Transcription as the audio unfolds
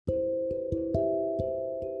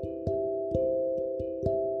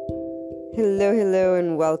Hello,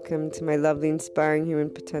 and welcome to my lovely, inspiring human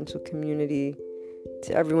potential community.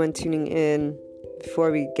 To everyone tuning in,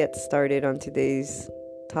 before we get started on today's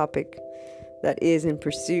topic, that is in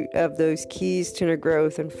pursuit of those keys to inner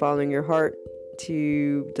growth and following your heart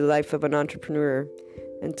to the life of an entrepreneur,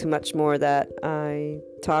 and to much more that I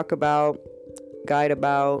talk about, guide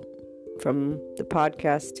about, from the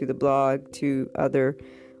podcast to the blog to other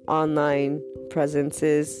online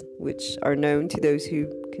presences which are known to those who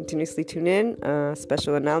continuously tune in.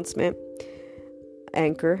 Special announcement: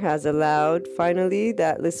 Anchor has allowed finally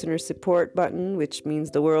that listener support button, which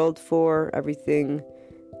means the world for everything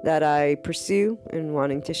that I pursue and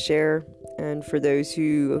wanting to share, and for those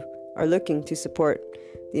who are looking to support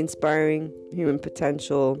the inspiring human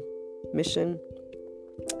potential mission,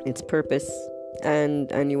 its purpose,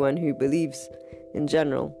 and anyone who believes in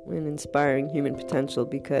general in inspiring human potential,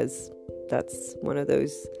 because that's one of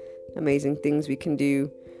those amazing things we can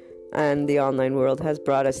do, and the online world has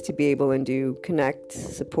brought us to be able and do connect,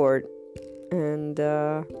 support, and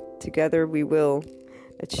together we will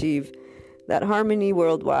achieve that harmony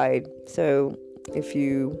worldwide. So if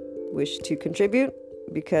you wish to contribute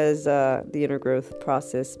because the inner growth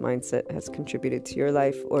process mindset has contributed to your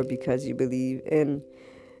life, or because you believe in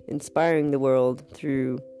inspiring the world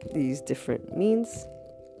through these different means,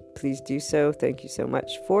 please do so. Thank you so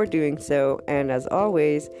much for doing so. And as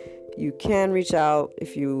always, you can reach out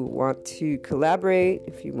if you want to collaborate,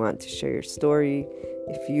 if you want to share your story,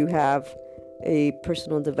 if you have a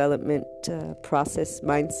personal development process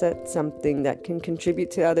mindset, something that can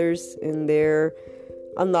contribute to others in their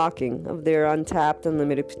unlocking of their untapped,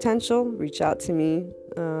 unlimited potential. Reach out to me.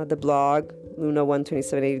 The blog,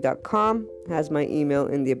 luna12780.com, has my email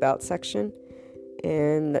in the About section.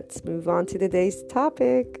 And let's move on to today's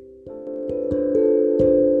topic.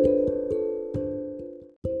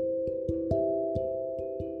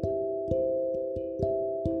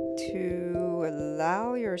 To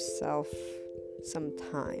allow yourself some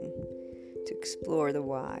time to explore the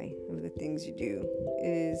why of the things you do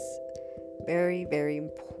is very, very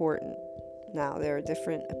important. Now, there are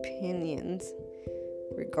different opinions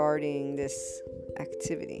regarding this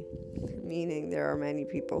activity, meaning there are many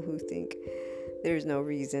people who think there's no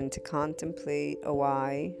reason to contemplate a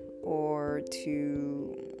why or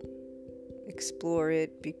to explore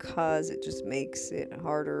it because it just makes it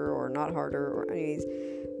harder or not harder, or anyways,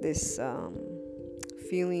 this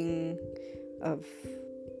feeling of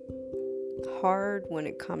hard when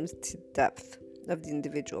it comes to depth of the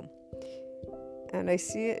individual. And I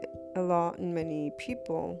see it a lot in many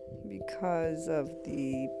people because of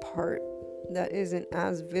the part that isn't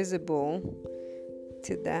as visible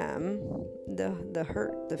to them, the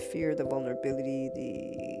hurt, the fear, the vulnerability,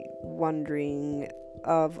 the wondering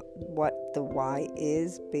of what the why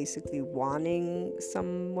is, basically wanting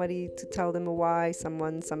somebody to tell them a why,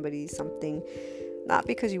 somebody, something, not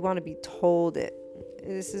because you want to be told it.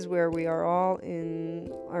 This is where we are all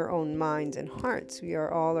in our own minds and hearts. We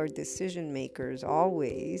are all our decision makers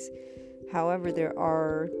always. However, there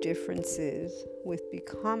are differences with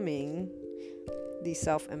becoming the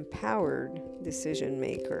self-empowered decision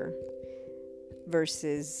maker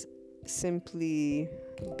versus simply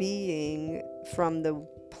being from the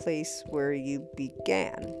place where you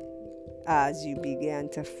began, as you began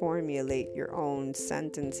to formulate your own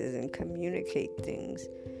sentences and communicate things.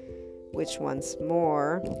 Which once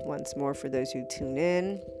more for those who tune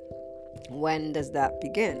in, when does that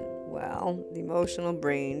begin? Well, the emotional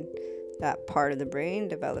brain, that part of the brain,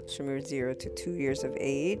 develops from your 0 to 2 years of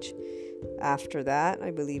age. After that,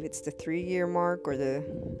 I believe it's the 3-year mark or the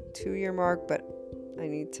 2-year mark, but I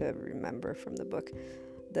need to remember from the book.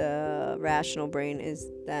 The rational brain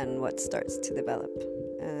is then what starts to develop,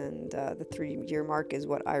 and the 3-year mark is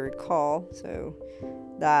what I recall. So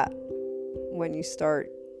that when you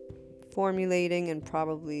start formulating, and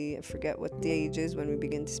probably I forget what the age is when we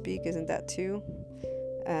begin to speak, isn't that 2?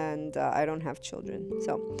 And I don't have children,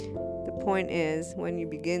 so the point is, when you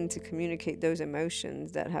begin to communicate those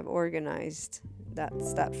emotions that have organized,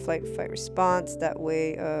 that's that fight response, that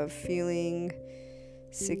way of feeling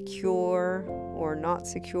secure or not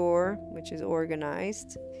secure, which is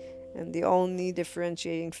organized. And the only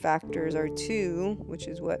differentiating factors are 2, which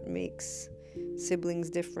is what makes siblings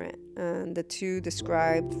different, and the 2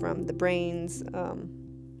 described from the brain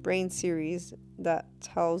series that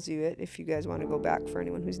tells you it, if you guys want to go back, for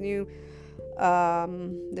anyone who's new.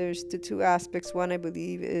 There's the 2 aspects. One, I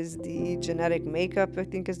believe, is the genetic makeup, I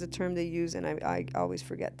think is the term they use, and I always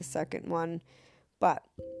forget the second one, but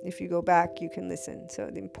if you go back you can listen. So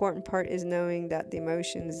the important part is knowing that the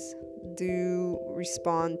emotions do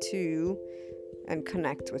respond to and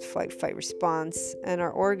connect with fight response and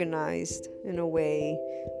are organized in a way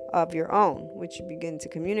of your own, which you begin to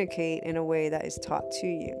communicate in a way that is taught to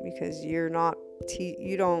you, because you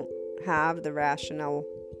don't have the rational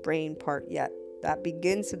brain part yet. That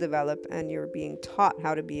begins to develop, and you're being taught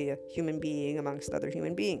how to be a human being amongst other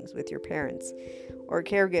human beings with your parents or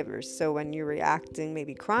caregivers. So when you're reacting,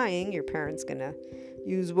 maybe crying, your parent's gonna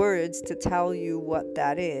use words to tell you what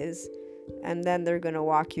that is, and then they're gonna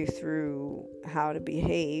walk you through how to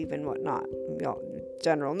behave and whatnot.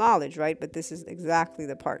 General knowledge, right? But this is exactly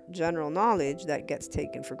the part, general knowledge, that gets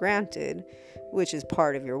taken for granted, which is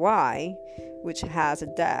part of your why, which has a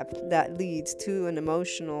depth that leads to an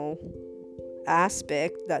emotional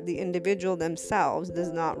aspect that the individual themselves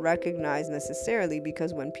does not recognize necessarily,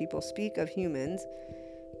 because when people speak of humans,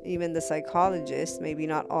 even the psychologists, maybe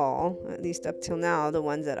not all, at least up till now, the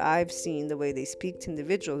ones that I've seen, the way they speak to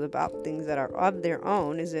individuals about things that are of their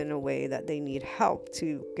own is in a way that they need help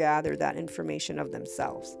to gather that information of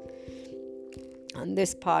themselves. On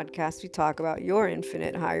this podcast, we talk about your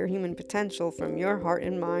infinite higher human potential from your heart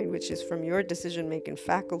and mind, which is from your decision-making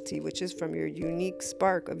faculty, which is from your unique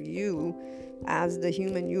spark of you as the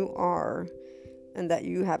human you are, and that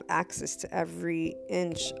you have access to every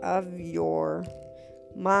inch of your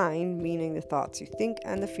mind, meaning the thoughts you think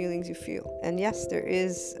and the feelings you feel. And yes, there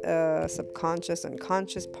is a subconscious,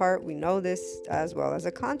 unconscious part. We know this, as well as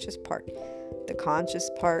a conscious part. The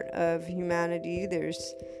conscious part of humanity,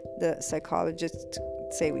 there's the psychologists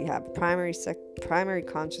say we have primary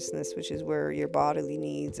consciousness, which is where your bodily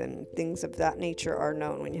needs and things of that nature are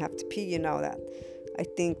known. When you have to pee, you know that. I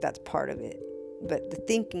think that's part of it. But the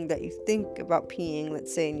thinking that you think about peeing,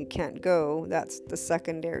 let's say, and you can't go, that's the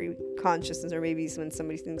secondary consciousness. Or maybe when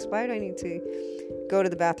somebody thinks, why do I need to go to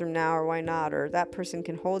the bathroom now, or why not? Or that person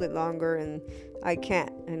can hold it longer and I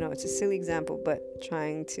can't. I know it's a silly example, but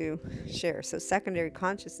trying to share. So secondary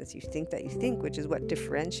consciousness, you think that you think, which is what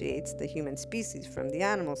differentiates the human species from the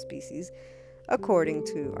animal species, according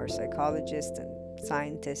to our psychologists and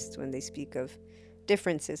scientists when they speak of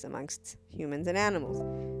differences amongst humans and animals.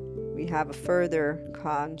 We have a further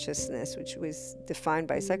consciousness, which was defined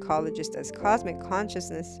by psychologists as cosmic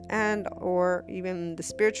consciousness, and or even the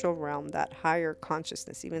spiritual realm, that higher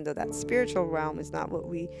consciousness, even though that spiritual realm is not what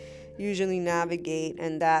we usually navigate,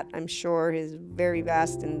 and that I'm sure is very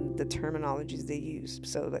vast in the terminologies they use.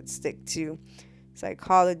 So let's stick to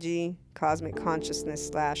psychology, cosmic consciousness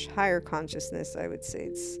 / higher consciousness. I would say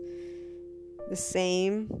it's the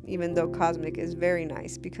same, even though cosmic is very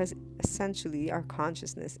nice, because essentially our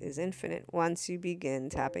consciousness is infinite. Once you begin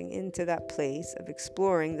tapping into that place of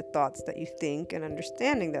exploring the thoughts that you think and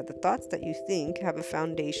understanding that the thoughts that you think have a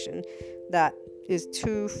foundation that is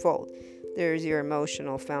twofold. There's your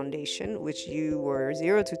emotional foundation, which you were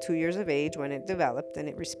 0 to 2 years of age when it developed, and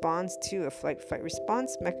it responds to a fight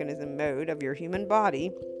response mechanism mode of your human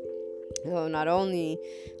body. So not only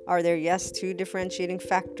are there, yes, two differentiating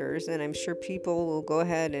factors, and I'm sure people will go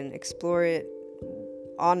ahead and explore it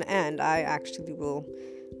on end. I actually will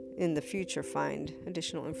in the future find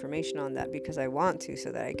additional information on that, because I want to,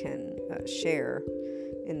 so that I can share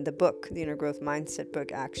in the book, the Inner Growth Mindset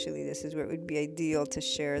book. Actually, this is where it would be ideal to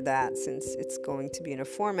share that, since it's going to be in a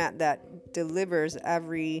format that delivers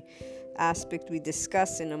every aspect we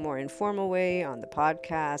discuss in a more informal way on the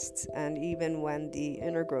podcasts. And even when the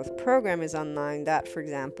Inner Growth program is online, that, for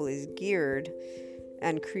example, is geared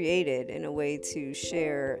and created in a way to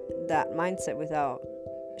share that mindset without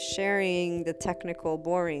sharing the technical,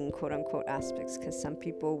 boring, quote-unquote aspects, because some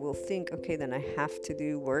people will think, okay, then I have to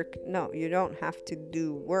do work. No, you don't have to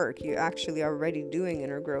do work. You actually are already doing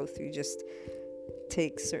inner growth. You just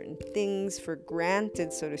take certain things for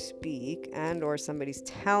granted, so to speak, and or somebody's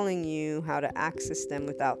telling you how to access them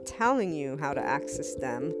without telling you how to access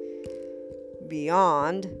them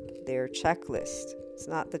beyond their checklist. It's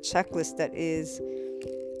not the checklist that is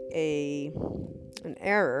an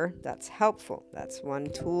error. That's helpful. That's one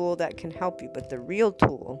tool that can help you. But the real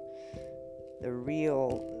tool, the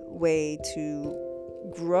real way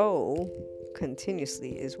to grow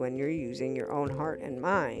continuously, is when you're using your own heart and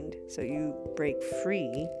mind. So you break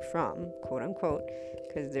free from, quote unquote,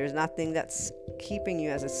 because there's nothing that's keeping you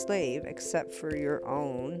as a slave except for your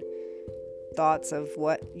own thoughts of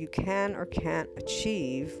what you can or can't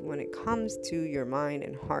achieve when it comes to your mind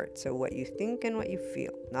and heart. So what you think and what you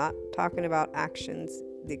feel, not talking about actions.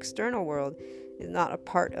 The external world is not a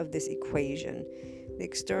part of this equation. The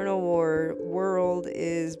external world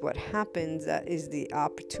is what happens, that is the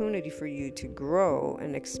opportunity for you to grow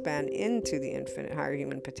and expand into the infinite higher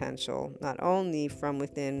human potential, not only from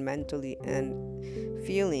within mentally and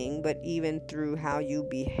feeling, but even through how you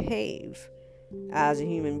behave. as a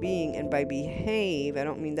human being. And by behave, I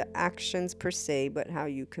don't mean the actions per se, but how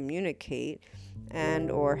you communicate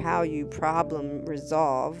and or how you problem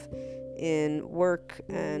resolve in work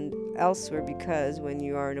and elsewhere, because when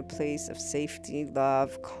you are in a place of safety,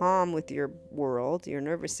 love, calm with your world, your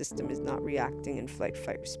nervous system is not reacting in flight,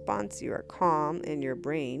 fight, response. You are calm and your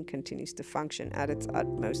brain continues to function at its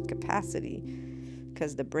utmost capacity,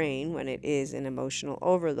 because the brain, when it is in emotional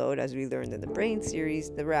overload, as we learned in the brain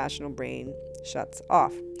series, the rational brain shuts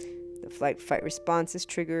off. The flight, fight response is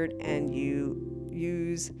triggered, and you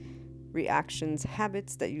use reactions,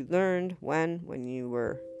 habits that you learned when you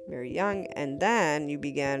were very young, and then you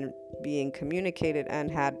began being communicated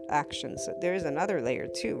and had actions. So there's another layer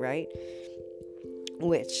too, right?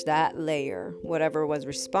 Which that layer, whatever was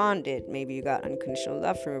responded, maybe you got unconditional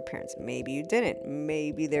love from your parents, maybe you didn't,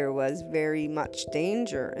 maybe there was very much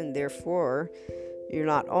danger, and therefore you're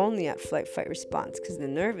not only at flight, fight, response, because the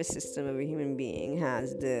nervous system of a human being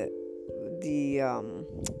has the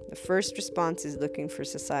first response is looking for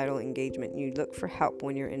societal engagement. You look for help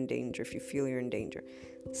when you're in danger, if you feel you're in danger.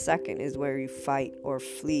 Second is where you fight or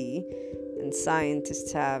flee. And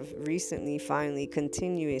scientists have recently, finally,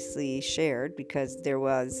 continuously shared, because there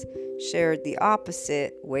was shared the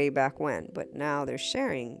opposite way back when, but now they're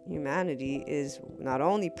sharing. Humanity is not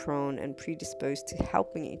only prone and predisposed to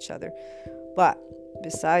helping each other, but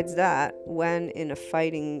besides that, when in a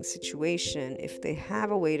fighting situation, if they have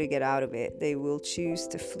a way to get out of it, they will choose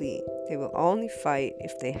to flee. They will only fight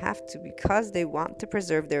if they have to, because they want to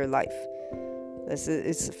preserve their life.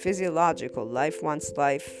 It's physiological. Life wants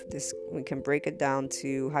life. We can break it down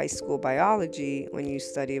to high school biology when you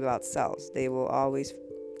study about cells. They will always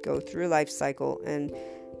go through a life cycle, and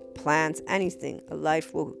plants, anything, a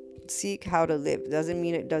life will seek how to live. Doesn't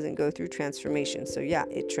mean it doesn't go through transformation. So yeah,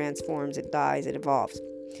 it transforms, it dies, it evolves.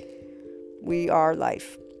 We are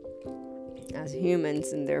life as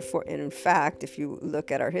humans, and therefore, and in fact, if you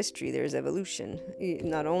look at our history, there's evolution,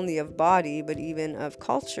 not only of body, but even of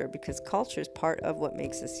culture, because culture is part of what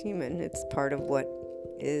makes us human. It's part of what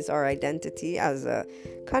is our identity as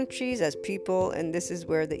countries, as people, and this is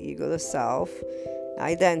where the ego, the self,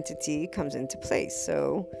 identity comes into place.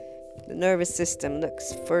 So the nervous system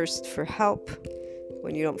looks first for help.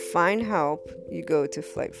 When you don't find help, you go to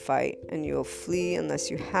flight, fight, and you'll flee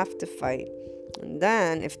unless you have to fight. And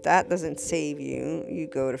then, if that doesn't save you, you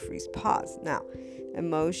go to freeze, pause. Now,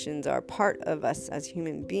 emotions are part of us as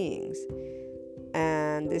human beings.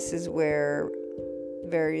 And this is where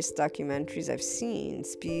various documentaries I've seen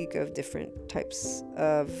speak of different types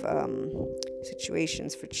of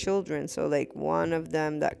situations for children. So, like, one of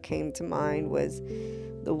them that came to mind was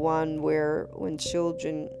the one where when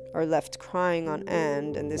children are left crying on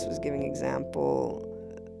end, and this was giving example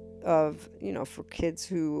of, for kids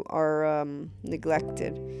who are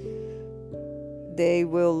neglected, they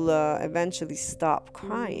will eventually stop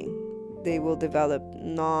crying. They will develop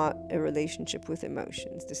not a relationship with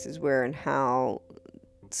emotions. This is where and how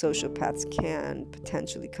sociopaths can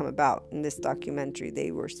potentially come about. In this documentary,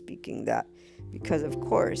 they were speaking that because, of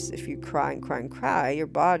course, if you cry and cry and cry, your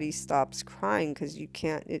body stops crying because you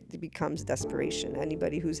can't, it becomes desperation.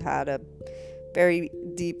 Anybody who's had a very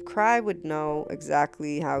deep cry would know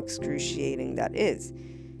exactly how excruciating that is.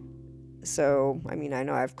 So, I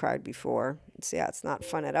know I've cried before. It's not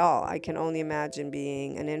fun at all. I can only imagine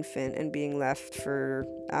being an infant and being left for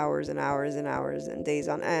hours and hours and hours and days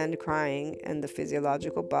on end crying, and the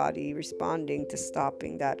physiological body responding to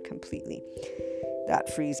stopping that completely.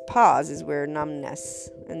 That freeze pause is where numbness,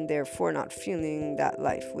 and therefore not feeling that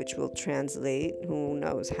life, which will translate who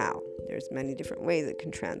knows how. There's many different ways it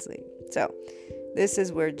can translate. So this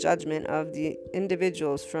is where judgment of the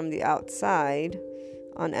individuals from the outside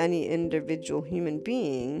on any individual human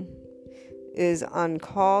being is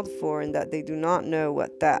uncalled for, and that they do not know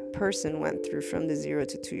what that person went through from the 0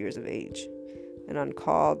 to 2 years of age, and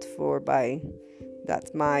uncalled for by,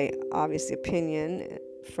 that's my obvious opinion,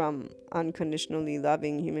 from unconditionally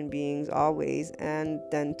loving human beings always, and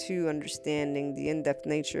then to understanding the in-depth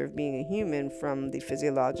nature of being a human, from the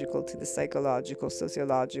physiological to the psychological,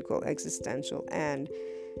 sociological, existential, and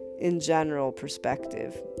in general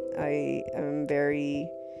perspective. I am very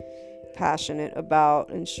passionate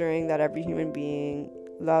about ensuring that every human being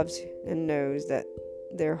loves and knows that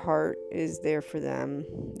their heart is there for them.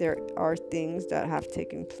 There are things that have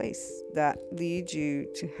taken place that lead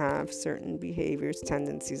you to have certain behaviors,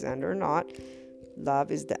 tendencies, and or not.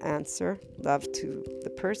 Love is the answer. Love to the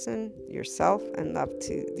person, yourself, and love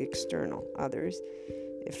to the external, others.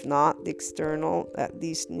 If not the external, at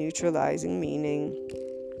least neutralizing, meaning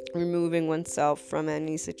removing oneself from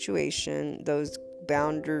any situation, those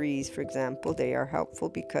boundaries, for example, they are helpful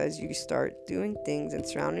because you start doing things and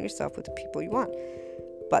surrounding yourself with the people you want.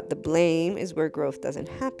 But the blame is where growth doesn't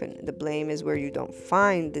happen. The blame is where you don't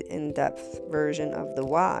find the in-depth version of the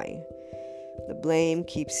why. The blame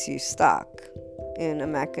keeps you stuck in a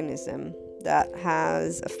mechanism that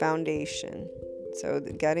has a foundation. So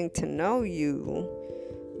getting to know you,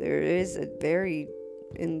 there is a very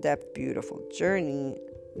in-depth, beautiful journey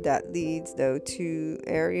that leads, though, to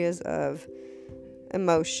areas of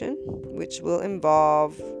emotion, which will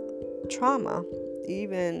involve trauma.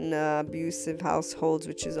 Even abusive households,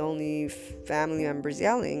 which is only family members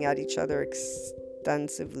yelling at each other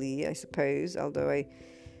extensively, I suppose. Although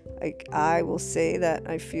I will say that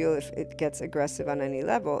I feel if it gets aggressive on any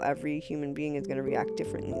level, every human being is going to react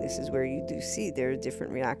differently. This is where you do see there are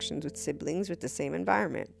different reactions with siblings with the same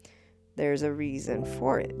environment. There's a reason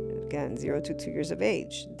for it. Again, 0 to 2 years of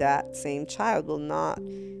age. That same child will not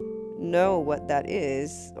know what that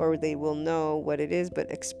is, or they will know what it is,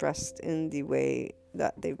 but expressed in the way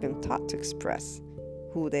that they've been taught to express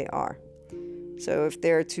who they are. So if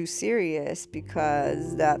they're too serious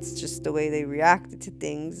because that's just the way they reacted to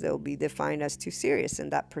things, they'll be defined as too serious,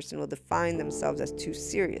 and that person will define themselves as too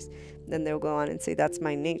serious. Then they'll go on and say, that's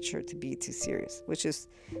my nature to be too serious,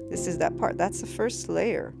 this is that part. That's the first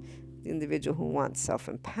layer. The individual who wants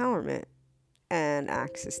self-empowerment and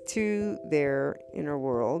access to their inner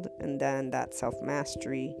world, and then that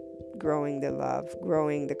self-mastery, growing the love,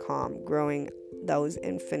 growing the calm, growing those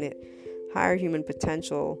infinite higher human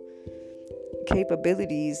potential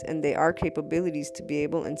capabilities. And they are capabilities to be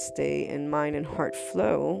able and stay in mind and heart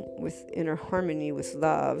flow with inner harmony with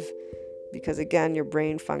love, because again, your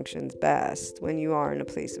brain functions best when you are in a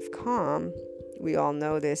place of calm. We all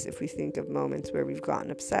know this if we think of moments where we've gotten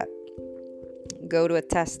upset. Go to a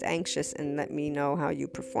test anxious and let me know how you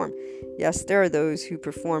perform. Yes, there are those who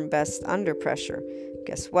perform best under pressure.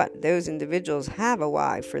 Guess what? Those individuals have a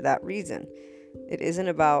why for that reason. It isn't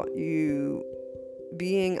about you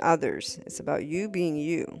being others. It's about you being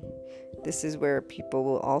you. This is where people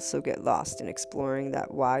will also get lost in exploring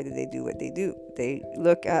that why do they do what they do. They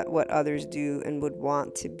look at what others do and would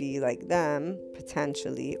want to be like them,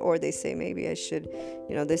 potentially, or they say maybe I should,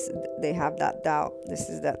 they have that doubt. This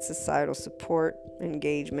is that societal support,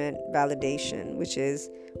 engagement, validation, which is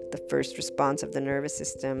the first response of the nervous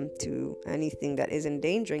system to anything that is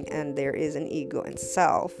endangering. And there is an ego and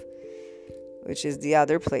self, which is the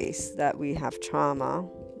other place that we have trauma.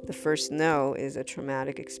 The first no is a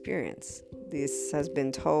traumatic experience. This has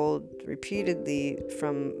been told repeatedly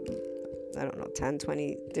from, 10,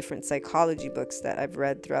 20 different psychology books that I've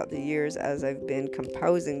read throughout the years as I've been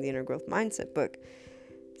composing the Inner Growth Mindset book,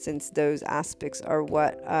 since those aspects are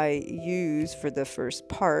what I use for the first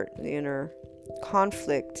part. The inner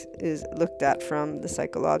conflict is looked at from the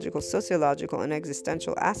psychological, sociological, and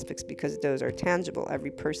existential aspects, because those are tangible.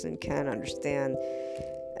 Every person can understand.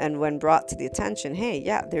 And when brought to the attention, hey,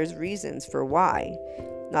 yeah, there's reasons for why.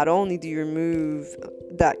 Not only do you remove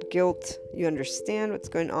that guilt, you understand what's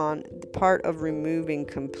going on. The part of removing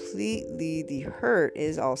completely the hurt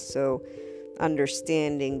is also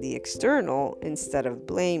understanding the external instead of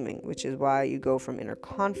blaming, which is why you go from inner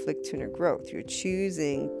conflict to inner growth. You're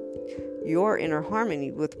choosing your inner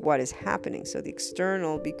harmony with what is happening. So the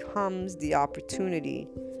external becomes the opportunity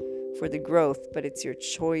for the growth, but it's your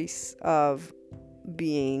choice of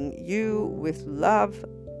being you with love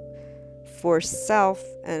for self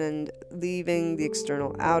and leaving the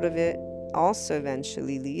external out of it, also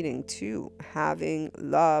eventually leading to having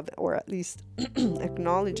love, or at least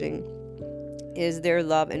acknowledging is there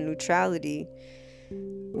love and neutrality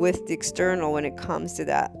with the external when it comes to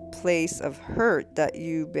that place of hurt that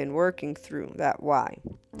you've been working through, that why.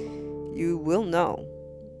 You will know.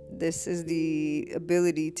 This is the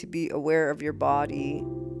ability to be aware of your body,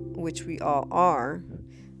 which we all are.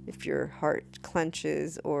 If your heart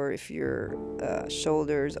clenches, or if your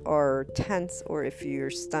shoulders are tense, or if your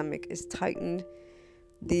stomach is tightened,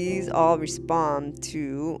 these all respond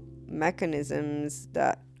to mechanisms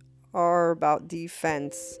that are about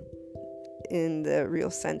defense in the real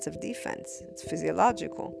sense of defense. It's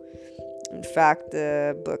physiological. In fact,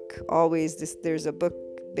 the book there's a book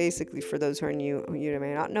basically for those who are new, you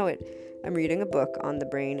may not know it. I'm reading a book on the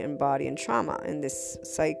brain and body and trauma, and this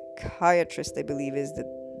psychiatrist, I believe, is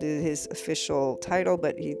his official title,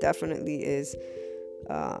 but he definitely is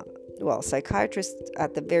psychiatrist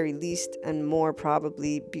at the very least, and more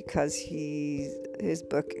probably because his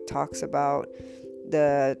book talks about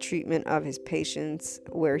the treatment of his patients,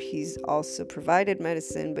 where he's also provided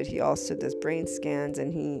medicine, but he also does brain scans,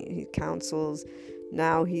 and he counsels.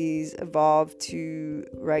 Now he's evolved to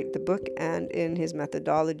write the book, and in his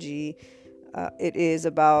methodology, It is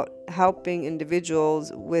about helping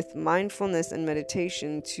individuals with mindfulness and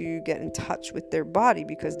meditation to get in touch with their body,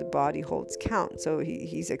 because the body holds count. So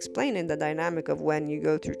he's explaining the dynamic of when you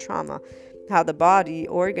go through trauma, how the body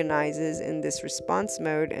organizes in this response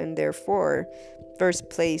mode, and therefore, first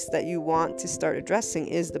place that you want to start addressing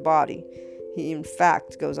is the body. He, in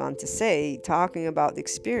fact, goes on to say, talking about the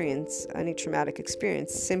experience, any traumatic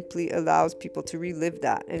experience, simply allows people to relive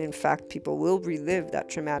that. And in fact, people will relive that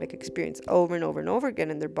traumatic experience over and over and over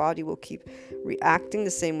again, and their body will keep reacting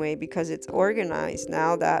the same way because it's organized.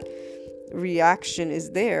 Now that reaction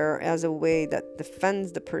is there as a way that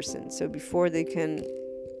defends the person. So before they can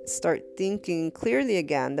start thinking clearly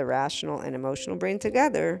again, the rational and emotional brain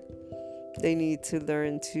together, they need to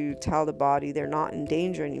learn to tell the body they're not in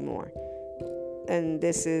danger anymore. And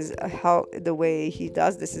this is how the way he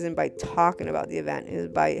does this isn't by talking about the event, it is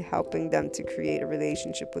by helping them to create a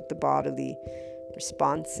relationship with the bodily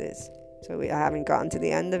responses. So I haven't gotten to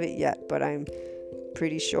the end of it yet, but I'm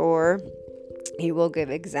pretty sure he will give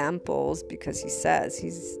examples, because he says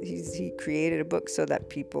he created a book so that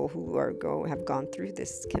people who have gone through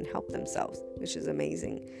this can help themselves, which is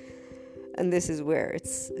amazing. And this is where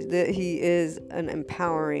he is an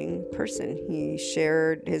empowering person. He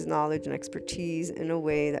shared his knowledge and expertise in a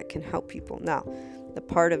way that can help people. Now, the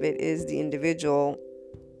part of it is the individual,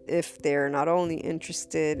 if they're not only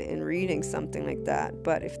interested in reading something like that,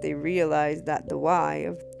 but if they realize that the why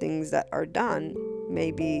of things that are done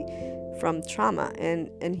may be from trauma.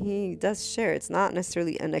 And he does share, it's not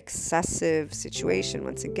necessarily an excessive situation.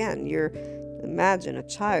 Once again, imagine a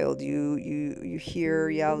child, you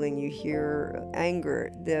hear yelling, you hear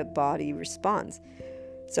anger, the body responds.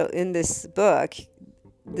 So in this book,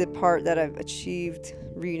 the part that I've achieved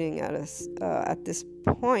reading at this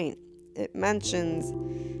point, it mentions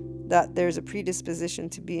that there's a predisposition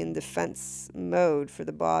to be in defense mode for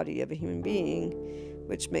the body of a human being,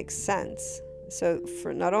 which makes sense. So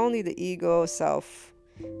for not only the ego self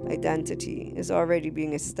identity is already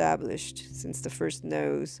being established, since the first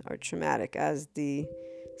no's are traumatic, as the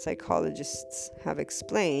psychologists have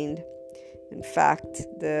explained. In fact,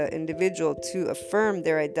 the individual, to affirm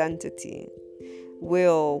their identity,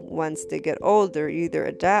 will, once they get older, either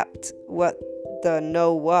adapt what the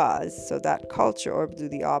no was, so that culture, or do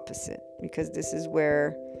the opposite. Because this is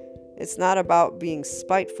where it's not about being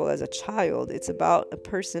spiteful as a child. It's about a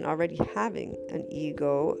person already having an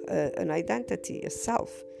ego, an identity, a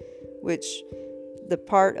self, which the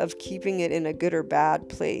part of keeping it in a good or bad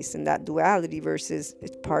place, and that duality versus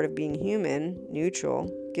it's part of being human, neutral,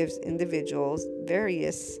 gives individuals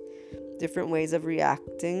various different ways of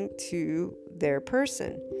reacting to their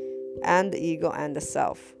person and the ego and the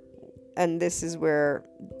self. And this is where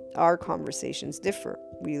our conversations differ.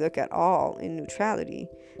 We look at all in neutrality,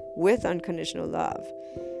 with unconditional love,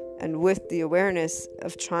 and with the awareness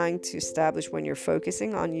of trying to establish when you're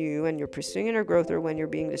focusing on you and you're pursuing inner growth, or when you're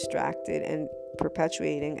being distracted and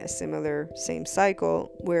perpetuating a similar same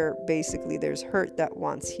cycle where basically there's hurt that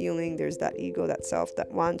wants healing, there's that ego, that self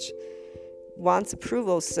that wants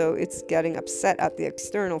approval, so it's getting upset at the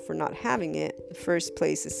external for not having it. The first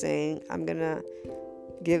place is saying, I'm gonna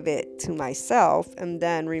give it to myself, and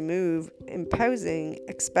then remove imposing,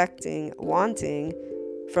 expecting, wanting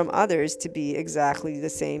from others to be exactly the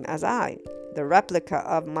same as I, the replica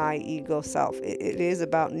of my ego self. It is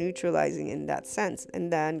about neutralizing in that sense,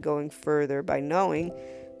 and then going further by knowing,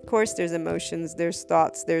 of course, there's emotions, there's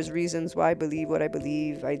thoughts, there's reasons why I believe what I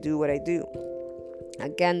believe, I do what I do.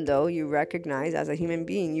 Again, though, you recognize as a human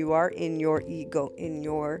being, you are in your ego, in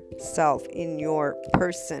your self, in your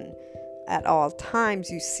person. At all times,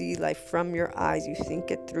 you see life from your eyes, you think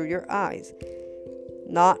it through your eyes,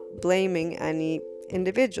 not blaming any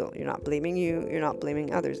individual. You're not blaming you, you're not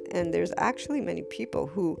blaming others. And there's actually many people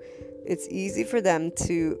who it's easy for them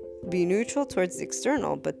to be neutral towards the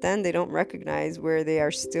external, but then they don't recognize where they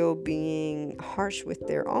are still being harsh with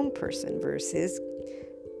their own person, versus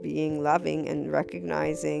being loving and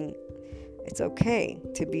recognizing it's okay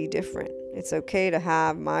to be different. It's okay to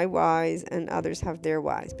have my whys and others have their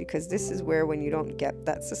whys, because this is where, when you don't get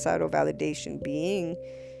that societal validation, being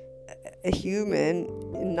a human,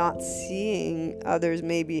 not seeing others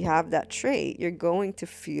maybe have that trait, you're going to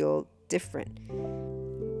feel different.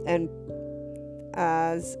 And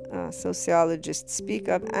as sociologists speak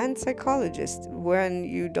of, and psychologists, when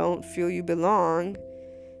you don't feel you belong,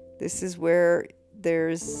 this is where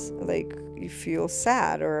there's like, you feel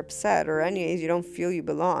sad or upset, or anyways, you don't feel you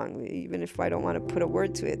belong. Even if I don't want to put a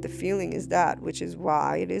word to it, the feeling is that, which is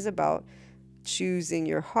why it is about choosing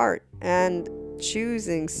your heart and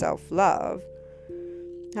choosing self-love.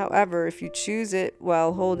 However, if you choose it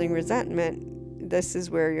while holding resentment, this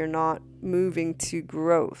is where you're not moving to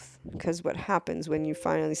growth. Because what happens when you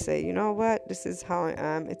finally say, you know what, this is how I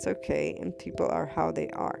am, it's okay, and people are how they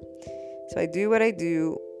are. So I do what I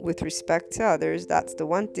do with respect to others. That's the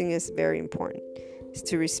one thing is very important, is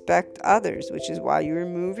to respect others, which is why you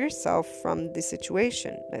remove yourself from the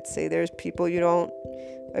situation. Let's say there's people you don't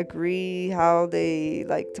agree how they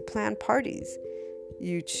like to plan parties.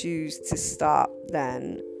 You choose to stop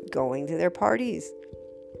then going to their parties.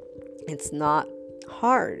 It's not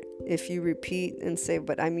hard if you repeat and say,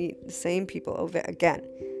 but I meet the same people over again.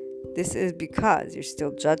 This is because you're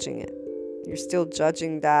still judging it. You're still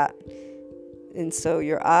judging that. And so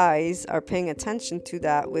your eyes are paying attention to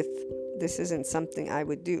that with, this isn't something I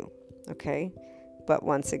would do. Okay? But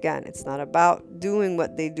once again, it's not about doing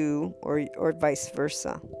what they do or vice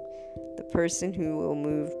versa. The person who will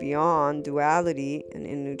move beyond duality and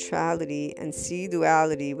in neutrality and see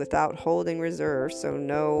duality without holding reserve, so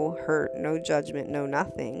no hurt, no judgment, no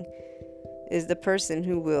nothing, is the person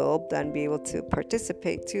who will then be able to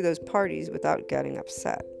participate to those parties without getting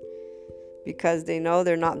upset. Because they know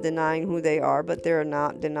they're not denying who they are, but they're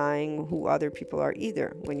not denying who other people are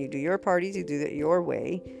either. When you do your parties, you do it your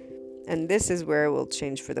way. And this is where it will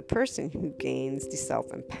change for the person who gains the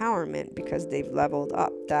self-empowerment, because they've leveled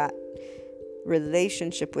up that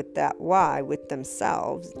relationship with that why, with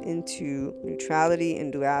themselves, into neutrality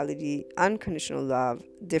and duality, unconditional love.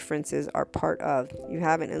 Differences are part of. You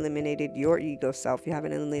haven't eliminated your ego self. You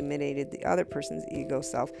haven't eliminated the other person's ego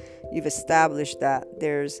self. You've established that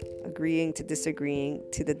there's agreeing to disagreeing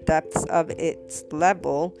to the depths of its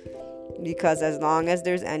level, because as long as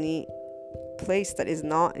there's any place that is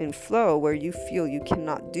not in flow where you feel you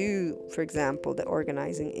cannot do, for example, the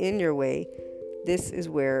organizing in your way, this is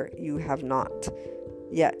where you have not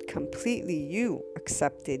yet completely you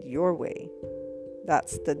accepted your way.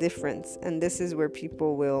 That's the difference. And this is where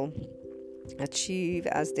people will achieve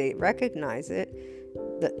as they recognize it,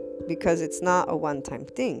 that because it's not a one-time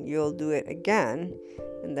thing. You'll do it again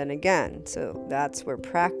and then again. So that's where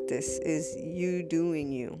practice is, you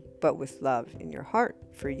doing you, but with love in your heart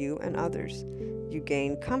for you and others. You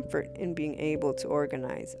gain comfort in being able to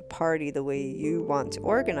organize a party the way you want to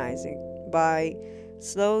organize it, by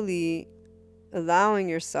slowly allowing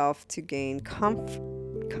yourself to gain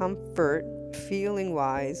comfort feeling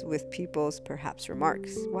wise with people's perhaps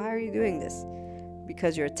remarks. Why are you doing this?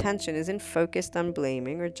 Because your attention isn't focused on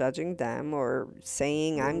blaming or judging them or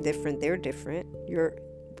saying I'm different, they're different. Your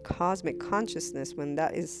cosmic consciousness, when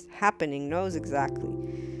that is happening, knows exactly,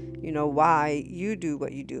 why you do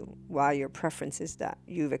what you do, why your preference is that.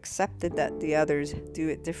 You've accepted that the others do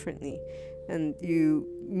it differently. And you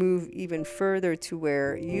move even further to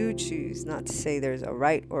where you choose not to say there's a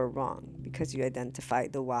right or a wrong, because you identify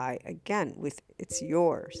the why again with it's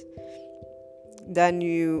yours. Then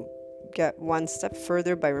you get one step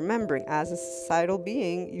further by remembering, as a societal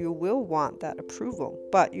being, you will want that approval,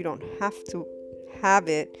 but you don't have to have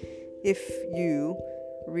it if you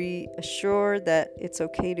reassure that it's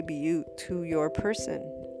okay to be you to your person.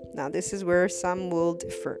 Now, this is where some will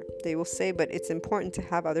differ. They will say, but it's important to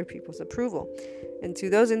have other people's approval. And to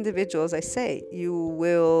those individuals, I say, you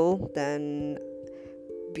will then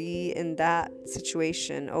be in that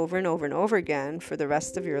situation over and over and over again for the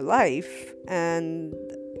rest of your life, and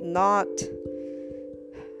not,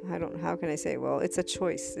 how can I say, well, it's a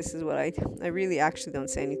choice. This is what I really actually don't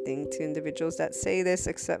say anything to individuals that say this,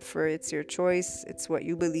 except for it's your choice. It's what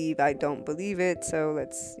you believe. I don't believe it. So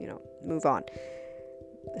let's, move on.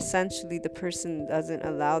 Essentially, the person doesn't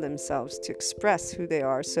allow themselves to express who they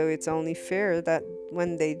are. So it's only fair that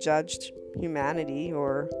when they judged humanity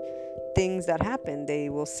or things that happen, they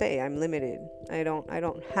will say, I'm limited. I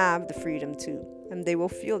don't have the freedom to. And they will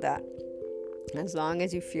feel that. As long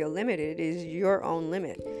as you feel limited, it is your own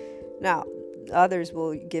limit. Now, others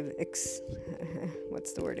will give examples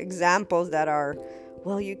that are,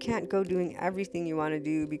 well, you can't go doing everything you want to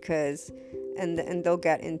do because, and they'll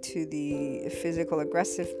get into the physical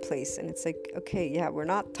aggressive place. And it's like, okay, yeah, we're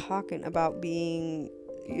not talking about being,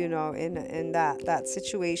 in that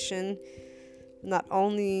situation. Not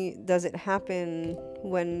only does it happen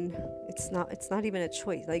when it's not even a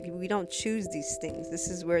choice. Like, we don't choose these things. This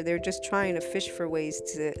is where they're just trying to fish for ways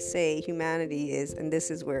to say humanity is, and this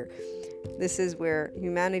is where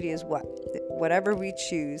humanity is whatever we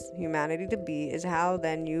choose humanity to be is how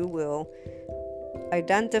then you will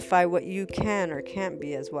identify what you can or can't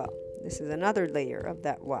be as well. This is another layer of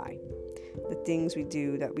that why. The things we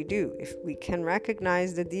do that we do. If we can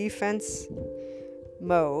recognize the defense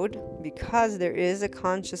mode, because there is a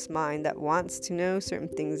conscious mind that wants to know certain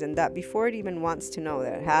things, and that before it even wants to know,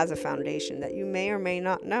 that it has a foundation that you may or may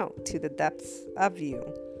not know to the depths of you.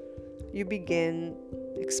 you begin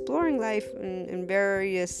exploring life in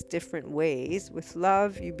various different ways. With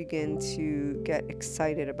love, you begin to get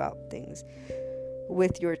excited about things.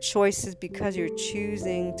 With your choices, because you're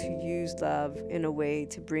choosing to use love in a way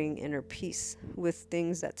to bring inner peace with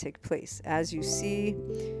things that take place. As you see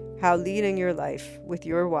how leading your life with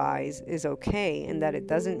your whys is okay, and that it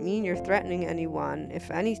doesn't mean you're threatening anyone.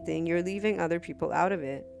 If anything, you're leaving other people out of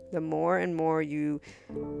it. The more and more you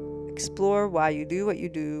explore why you do what you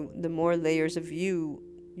do, the more layers of you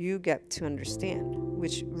get to understand,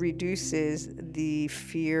 which reduces the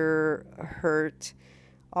fear, hurt,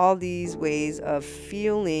 all these ways of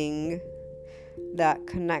feeling that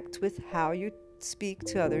connect with how you speak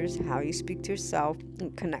to others, how you speak to yourself.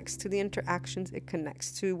 It connects to the interactions. It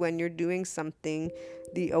connects to when you're doing something,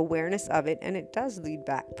 the awareness of it. And it does lead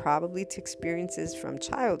back probably to experiences from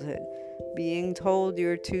childhood. Being told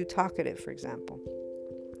you're too talkative, for example.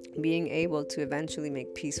 Being able to eventually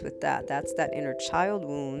make peace with that. That's that inner child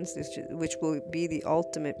wounds, which will be the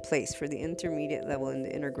ultimate place for the intermediate level in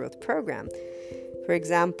the inner growth program. For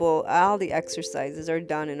example, all the exercises are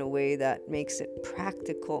done in a way that makes it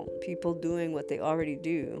practical. People doing what they already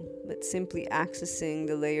do, but simply accessing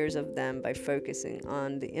the layers of them by focusing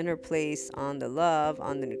on the inner place, on the love,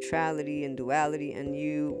 on the neutrality and duality, and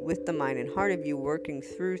you, with the mind and heart of you, working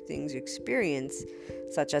through things you experience,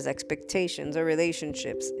 such as expectations or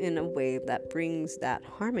relationships, in a way that brings that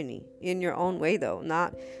harmony in your own way, though.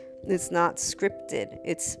 It's not scripted.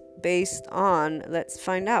 It's based on, let's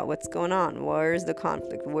find out what's going on. Where's the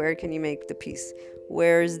conflict? Where can you make the peace?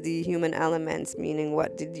 Where's the human elements? Meaning,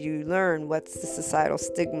 what did you learn? What's the societal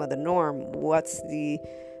stigma, the norm? What's the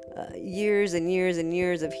years and years and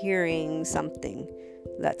years of hearing something?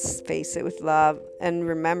 Let's face it with love and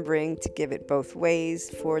remembering to give it both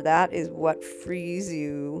ways, for that is what frees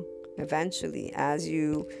you eventually as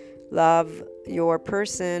you love your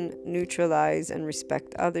person, neutralize and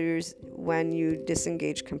respect others. When you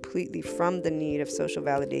disengage completely from the need of social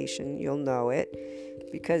validation, you'll know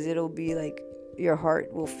it, because it'll be like your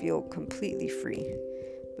heart will feel completely free.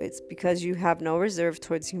 But it's because you have no reserve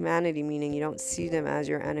towards humanity, meaning you don't see them as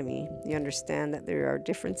your enemy. You understand that there are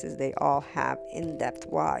differences they all have in-depth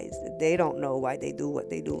whys. They don't know why they do what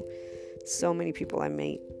they do. So many people I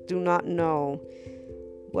meet do not know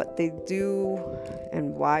what they do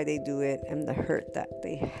and why they do it, and the hurt that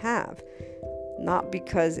they have. Not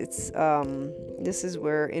because it's this is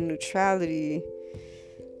where in neutrality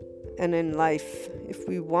and in life, if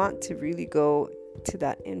we want to really go to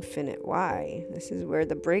that infinite why, this is where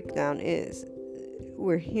the breakdown is.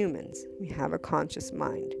 We're humans. We have a conscious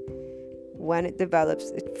mind. When it develops,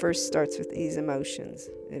 it first starts with these emotions.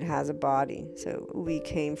 It has a body. So we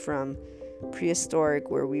came from prehistoric,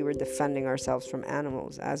 where we were defending ourselves from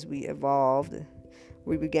animals. As we evolved,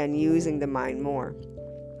 we began using the mind more.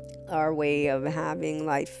 Our way of having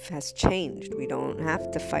life has changed. We don't have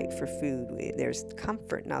to fight for food. There's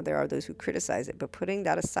comfort. Now, there are those who criticize it, but putting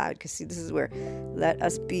that aside, because see, this is where let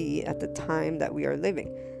us be at the time that we are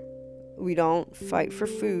living. We don't fight for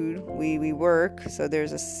food. We work, so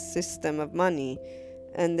there's a system of money.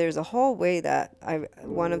 And there's a whole way that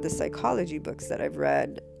one of the psychology books that I've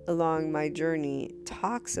read along my journey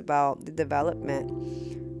talks about the development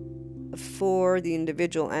for the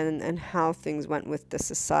individual and how things went with the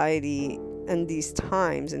society and these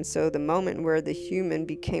times. And so the moment where the human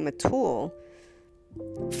became a tool,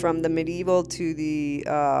 from the medieval to the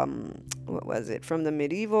from the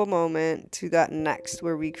medieval moment to that next,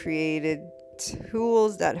 where we created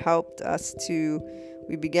tools that helped us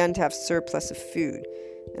we began to have surplus of food.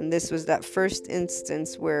 And this was that first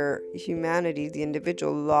instance where humanity, the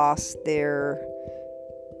individual, lost their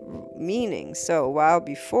meaning. So while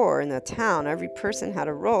before in the town, every person had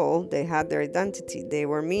a role, they had their identity, they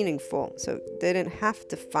were meaningful. So they didn't have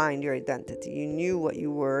to find your identity. You knew what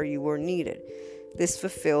you were needed. This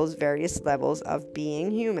fulfills various levels of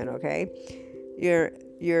being human, okay?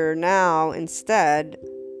 You're now instead,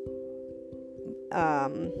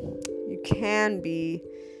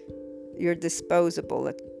 you're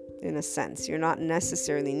disposable in a sense. You're not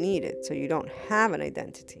necessarily needed, so you don't have an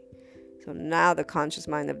identity. So now the conscious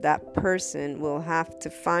mind of that person will have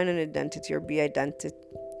to find an identity or be I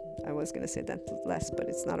was going to say identiless, but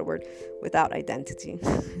it's not a word, without identity.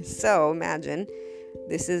 So imagine,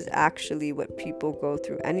 this is actually what people go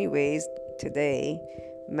through anyways today.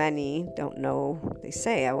 Many don't know. They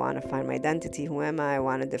say, I want to find my identity. Who am I? I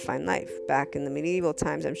want to define life. Back in the medieval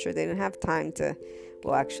times, I'm sure they didn't have time to,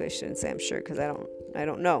 well, actually I shouldn't say I'm sure, because I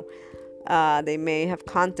don't know. They may have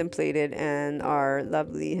contemplated, and our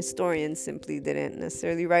lovely historians simply didn't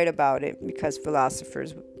necessarily write about it, because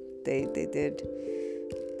philosophers, they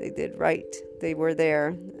They did right. They were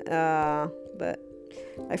there. But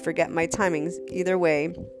I forget my timings. Either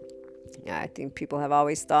way, I think people have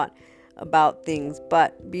always thought about things,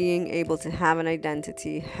 but being able to have an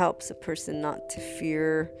identity helps a person not to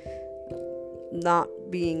fear not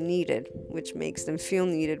being needed, which makes them feel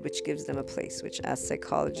needed, which gives them a place, which, as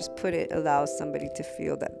psychologists put it, allows somebody to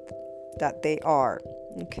feel that they are,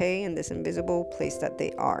 okay, in this invisible place that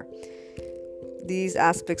they are. These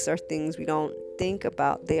aspects are things we don't think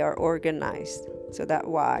about. They are organized. So that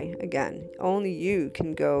why, again, only you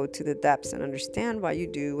can go to the depths and understand why you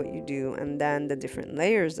do what you do. And then the different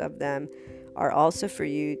layers of them are also for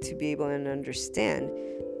you to be able to understand.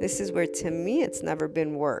 This is where, to me, it's never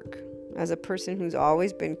been work. As a person who's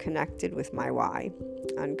always been connected with my why,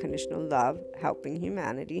 unconditional love, helping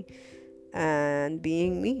humanity, and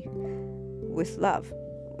being me with love.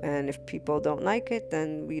 And if people don't like it,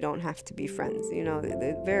 then we don't have to be friends.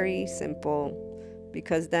 They're very simple.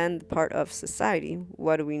 Because then the part of society,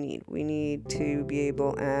 what do we need? We need to be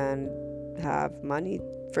able and have money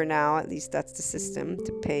for now, at least that's the system,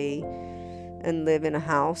 to pay and live in a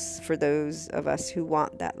house for those of us who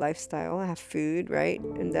want that lifestyle, have food, right?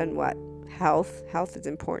 And then what? Health. Health is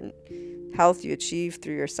important. Health you achieve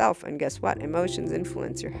through yourself. And guess what? Emotions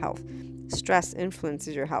influence your health. Stress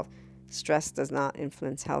influences your health. Stress does not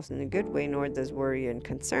influence health in a good way, nor does worry and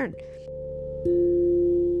concern.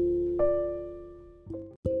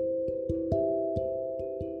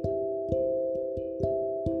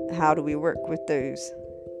 How do we work with those?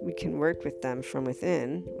 We can work with them from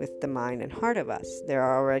within, with the mind and heart of us. There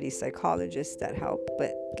are already psychologists that help,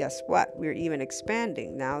 but guess what? We're even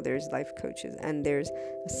expanding. Now there's life coaches, and there's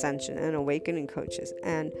ascension and awakening coaches,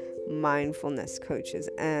 and mindfulness coaches,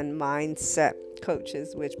 and mindset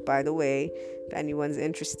coaches, which, by the way, if anyone's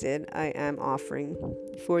interested, I am offering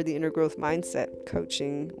for the Inner Growth Mindset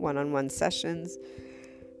coaching one-on-one sessions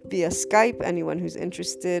via Skype. Anyone who's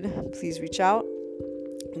interested, please reach out.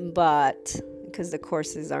 But because the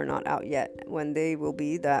courses are not out yet, when they will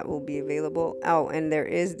be, that will be available. Oh, and there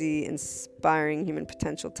is the Inspiring Human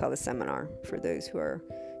Potential teleseminar for those who are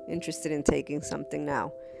interested in taking something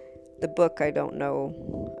now. The book, I don't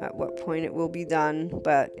know at what point it will be done,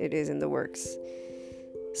 but it is in the works.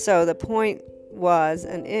 So the point was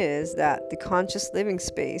and is that the conscious living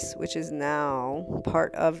space, which is now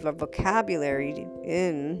part of a vocabulary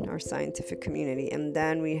in our scientific community, and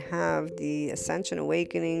then we have the ascension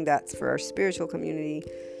awakening, that's for our spiritual community,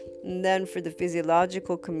 and then for the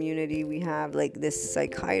physiological community, we have like this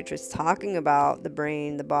psychiatrist talking about the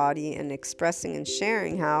brain, the body, and expressing and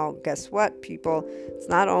sharing how, guess what, people, it's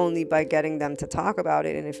not only by getting them to talk about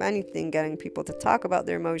it, and if anything, getting people to talk about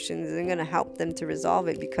their emotions isn't going to help them to resolve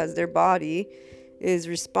it, because their body is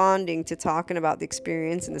responding to talking about the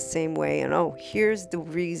experience in the same way. And here's the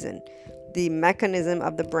reason. The mechanism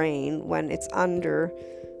of the brain when it's under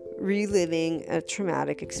reliving a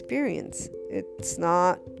traumatic experience. It's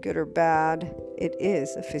not good or bad. It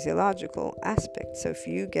is a physiological aspect. So if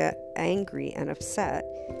you get angry and upset,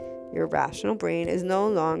 your rational brain is no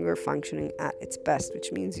longer functioning at its best,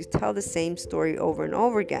 which means you tell the same story over and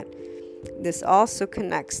over again. This also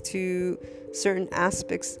connects to certain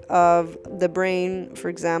aspects of the brain, for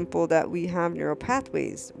example, that we have neural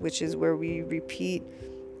pathways, which is where we repeat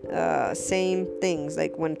same things,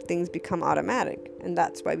 like when things become automatic. And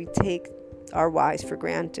that's why we take our whys for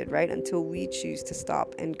granted, right? Until we choose to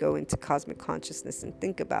stop and go into cosmic consciousness and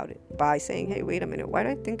think about it by saying, hey, wait a minute, why do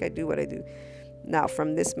I think I do what I do? Now,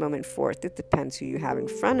 from this moment forth, it depends who you have in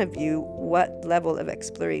front of you, what level of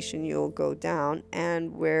exploration you'll go down,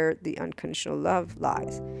 and where the unconditional love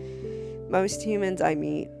lies. Most humans I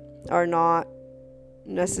meet are not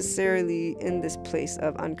necessarily in this place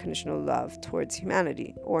of unconditional love towards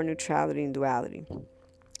humanity or neutrality and duality,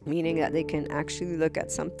 meaning that they can actually look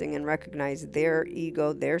at something and recognize their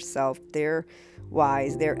ego, their self, their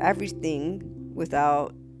whys, their everything,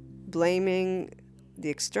 without blaming the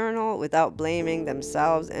external, without blaming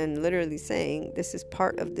themselves, and literally saying this is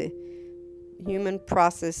part of the human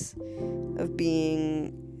process of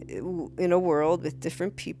being in a world with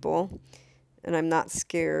different people. And I'm not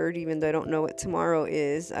scared, even though I don't know what tomorrow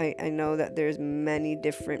is. I know that there's many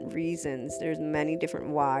different reasons, there's many different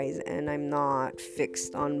whys, and I'm not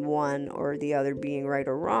fixed on one or the other being right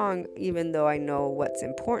or wrong, even though I know what's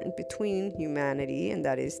important between humanity, and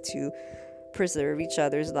that is to preserve each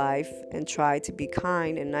other's life and try to be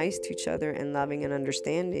kind and nice to each other and loving and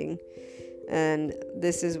understanding. And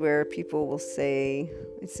this is where people will say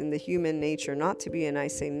it's in the human nature not to be, and I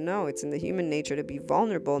say no, it's in the human nature to be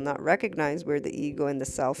vulnerable, not recognize where the ego and the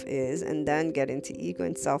self is, and then get into ego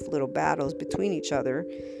and self little battles between each other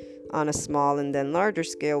on a small and then larger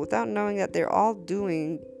scale without knowing that they're all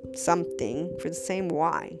doing something for the same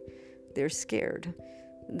why. They're scared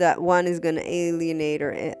that one is going to alienate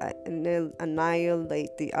or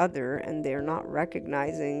annihilate the other, and they're not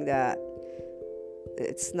recognizing that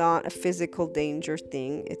it's not a physical danger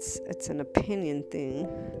thing, it's an opinion thing,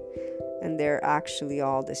 and they're actually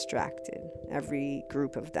all distracted, every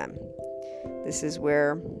group of them. This is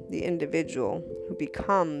where the individual who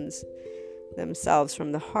becomes themselves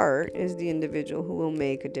from the heart is the individual who will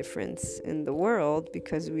make a difference in the world,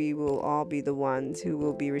 because we will all be the ones who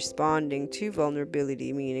will be responding to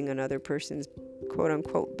vulnerability, meaning another person's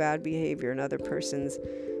quote-unquote bad behavior, another person's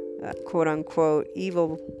quote-unquote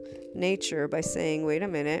evil nature, by saying, wait a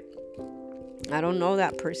minute, I don't know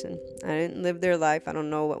that person. I didn't live their life. I don't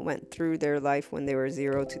know what went through their life when they were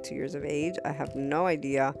 0 to 2 years of age. I have no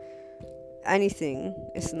idea anything.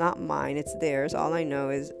 It's not mine, it's theirs. All I know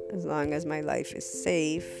is, as long as my life is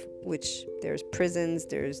safe, which there's prisons,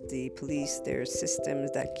 there's the police, there's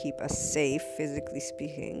systems that keep us safe, physically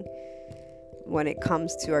speaking. When it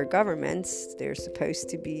comes to our governments, they're supposed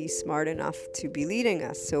to be smart enough to be leading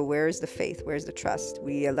us. So where's the faith? Where's the trust?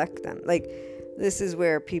 We elect them. Like, this is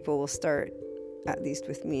where people will start, at least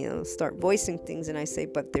with me, I'll start voicing things, and I say,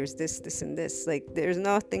 but there's this, this, and this. Like, there's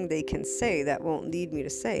nothing they can say that won't lead me to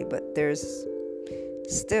say, but there's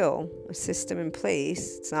still a system in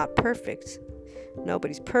place. It's not perfect.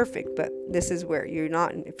 Nobody's perfect, but this is where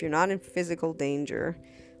if you're not in physical danger,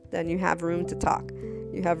 then you have room to talk.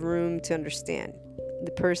 You have room to understand.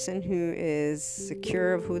 The person who is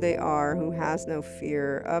secure of who they are, who has no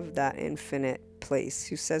fear of that infinite place,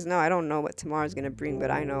 who says, no, I don't know what tomorrow's going to bring, but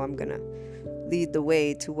I know I'm going to lead the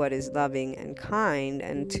way to what is loving and kind,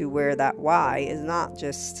 and to where that why is not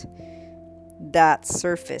just that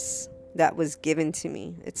surface that was given to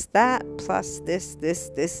me. It's that plus this.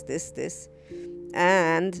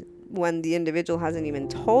 And when the individual hasn't even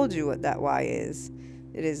told you what that why is,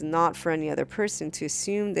 it is not for any other person to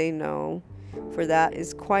assume they know, for that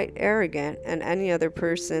is quite arrogant. And any other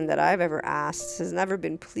person that I've ever asked has never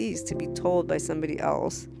been pleased to be told by somebody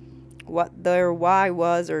else what their why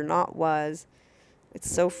was or not was.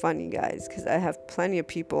 It's so funny, guys, because I have plenty of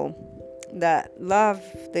people that love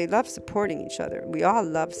supporting each other. We all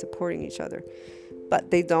love supporting each other,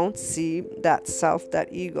 but they don't see that self,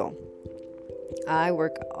 that ego. I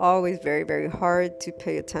work always very, very hard to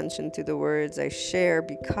pay attention to the words I share,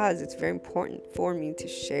 because it's very important for me to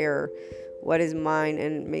share what is mine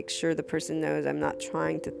and make sure the person knows I'm not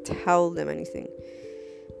trying to tell them anything.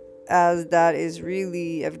 As that is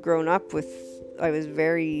really, I've grown up with, I was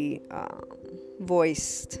very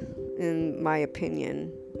voiced in my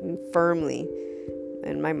opinion, and firmly,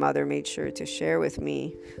 and my mother made sure to share with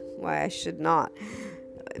me why I should not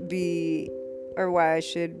be, or why I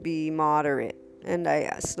should be moderate. And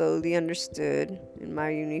I slowly understood in my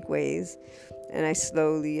unique ways, and I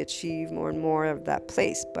slowly achieved more and more of that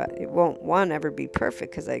place. But it won't ever be perfect,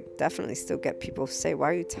 because I definitely still get people say, why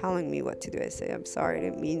are you telling me what to do? I say, I'm sorry, I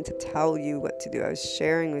didn't mean to tell you what to do. I was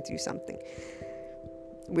sharing with you something.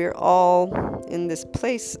 We're all in this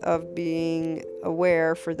place of being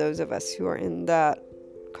aware, for those of us who are in that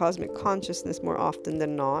cosmic consciousness more often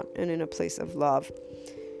than not, and in a place of love.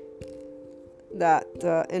 That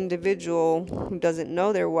the individual who doesn't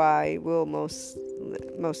know their why will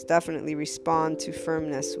most definitely respond to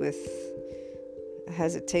firmness with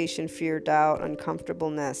hesitation, fear, doubt,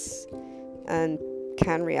 uncomfortableness, and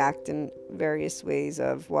can react in various ways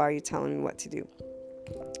of, why are you telling me what to do?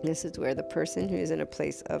 This is where the person who is in a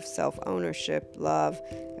place of self-ownership, love,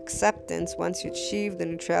 acceptance, once you achieve the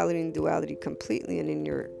neutrality and duality completely, and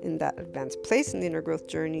in that advanced place in the inner growth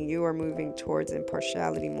journey, you are moving towards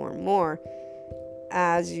impartiality more and more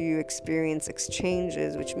as you experience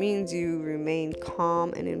exchanges, which means you remain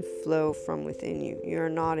calm and in flow from within you. You're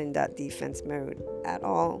not in that defense mode at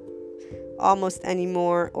all, almost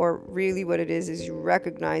anymore. Or really what it is you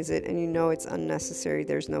recognize it and you know it's unnecessary.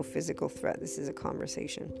 There's no physical threat. This is a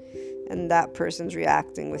conversation, and that person's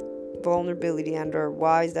reacting with vulnerability and or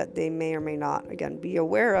whys that they may or may not, again, be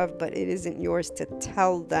aware of, but it isn't yours to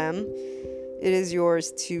tell them. It is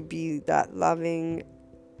yours to be that loving,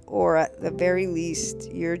 or at the very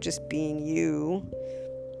least, you're just being you,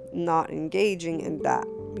 not engaging in that,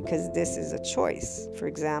 because this is a choice, for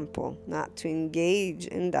example, not to engage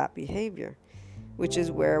in that behavior, which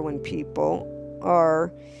is where when people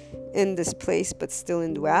are in this place but still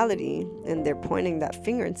in duality, and they're pointing that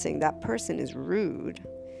finger and saying that person is rude,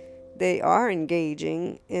 they are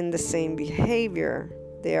engaging in the same behavior.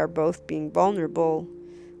 They are both being vulnerable,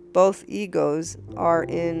 both egos are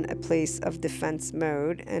in a place of defense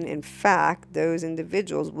mode, and in fact, those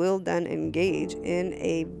individuals will then engage in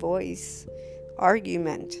a voice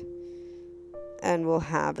argument and will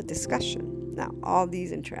have a discussion. Now, all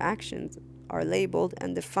these interactions are labeled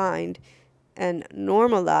and defined and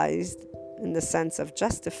normalized in the sense of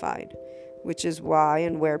justified, which is why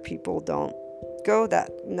and where people don't go that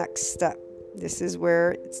next step. This is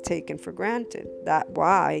where it's taken for granted. That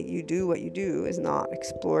why you do what you do is not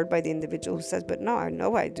explored by the individual who says, but no, I know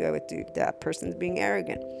why I do what I do. That person's being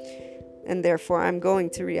arrogant, and therefore I'm going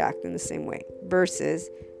to react in the same way. Versus,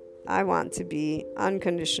 I want to be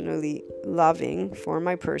unconditionally loving for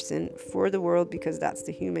my person, for the world, because that's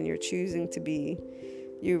the human you're choosing to be.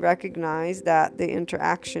 You recognize that the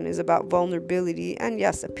interaction is about vulnerability and,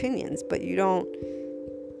 yes, opinions, but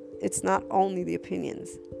it's not only the opinions.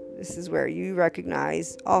 This is where you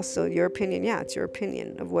recognize also your opinion. Yeah, it's your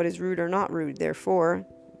opinion of what is rude or not rude. Therefore,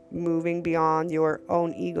 moving beyond your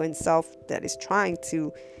own ego and self that is trying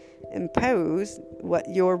to impose what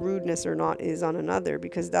your rudeness or not is on another,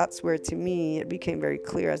 because that's where, to me, it became very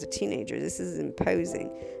clear as a teenager. This is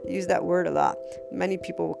imposing. I use that word a lot. Many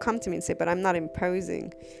people will come to me and say, but I'm not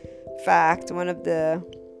imposing. In fact, one of the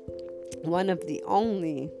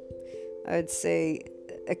only, I would say,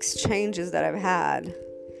 exchanges that I've had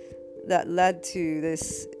that led to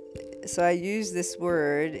this, so I use this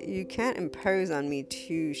word, you can't impose on me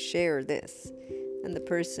to share this. And the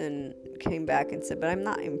person came back and said, but I'm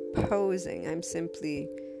not imposing, I'm simply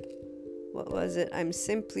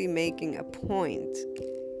making a point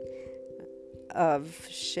of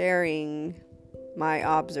sharing my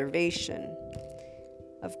observation.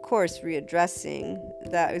 Of course,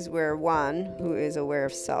 readdressing, that is where one who is aware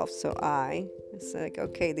of self, so it's like,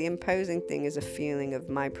 okay, the imposing thing is a feeling of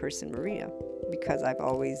my person, Maria, because I've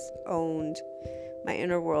always owned my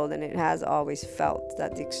inner world, and it has always felt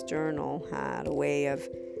that the external had a way of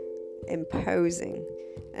imposing.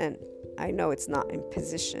 And I know it's not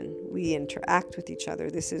imposition. We interact with each other.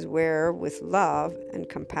 This is where, with love and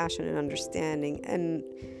compassion and understanding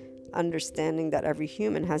that every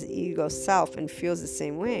human has ego self and feels the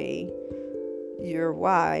same way, you're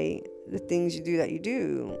why the things you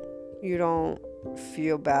do, you don't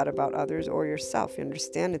feel bad about others or yourself. You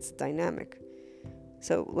understand it's dynamic.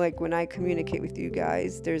 So, like, when I communicate with you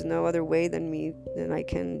guys, there's no other way than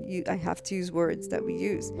I have to use words that we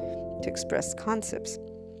use to express concepts.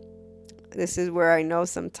 This is where I know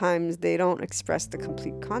sometimes they don't express the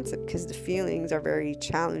complete concept, because the feelings are very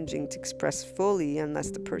challenging to express fully unless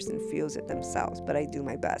the person feels it themselves, but I do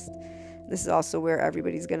my best. This is also where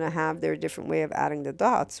everybody's going to have their different way of adding the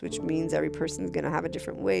dots, which means every person is going to have a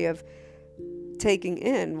different way of taking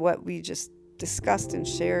in what we just discussed and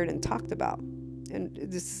shared and talked about. And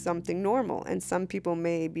this is something normal. And some people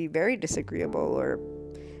may be very disagreeable, or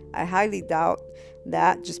I highly doubt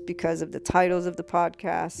that, just because of the titles of the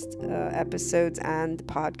podcast episodes and the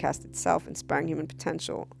podcast itself, Inspiring Human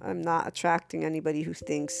Potential. I'm not attracting anybody who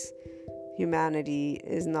thinks humanity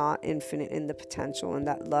is not infinite in the potential and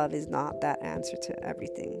that love is not that answer to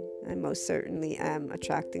everything. I most certainly am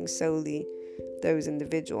attracting solely those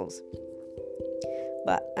individuals.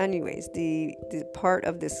 But anyways, the part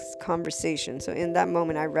of this conversation, so in that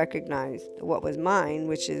moment I recognized what was mine,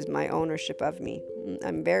 which is my ownership of me.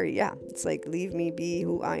 It's like, leave me be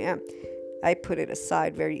who I am. I put it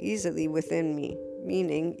aside very easily within me,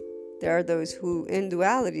 meaning there are those who, in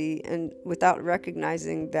duality and without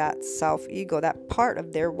recognizing that self-ego, that part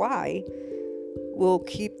of their why, will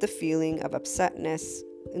keep the feeling of upsetness,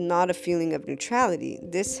 not a feeling of neutrality.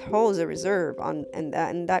 This holds a reserve on, and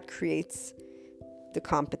that creates the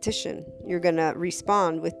competition. You're going to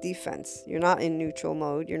respond with defense. You're not in neutral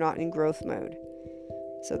mode. You're not in growth mode.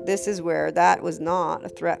 So this is where that was not a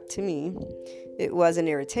threat to me. It was an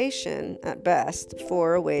irritation at best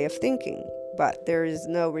for a way of thinking. But there is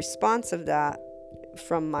no response of that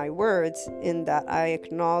from my words, in that I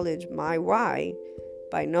acknowledge my why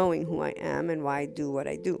by knowing who I am and why I do what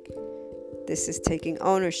I do. This is taking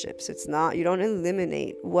ownership. So it's not, you don't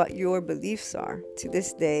eliminate what your beliefs are. To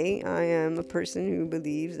this day, I am a person who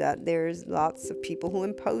believes that there's lots of people who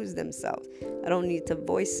impose themselves. I don't need to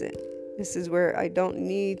voice it. This is where I don't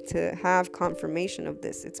need to have confirmation of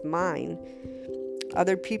this. It's mine.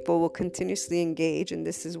 Other people will continuously engage, and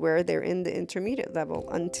this is where they're in the intermediate level.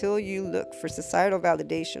 Until you look for societal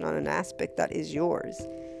validation on an aspect that is yours,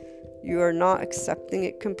 you are not accepting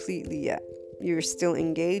it completely yet. You're still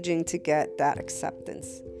engaging to get that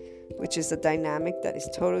acceptance, which is a dynamic that is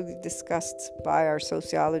totally discussed by our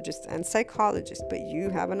sociologists and psychologists. But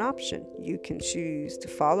you have an option. You can choose to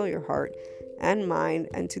follow your heart and mind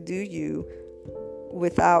and to do you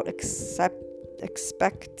without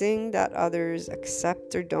expecting that others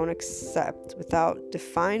accept or don't accept without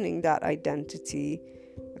defining that identity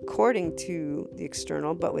according to the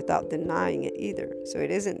external, but without denying it either. So it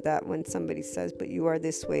isn't that when somebody says, but you are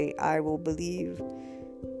this way, I will believe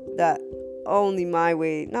that only my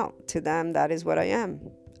way. No, to them, that is what I am.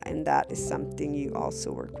 And that is something you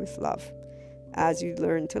also work with love. As you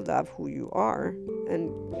learn to love who you are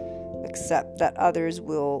and accept that others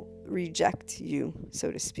will reject you,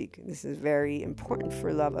 so to speak. This is very important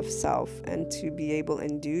for love of self, and to be able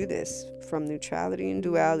and do this from neutrality and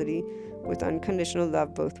duality with unconditional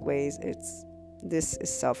love both ways. This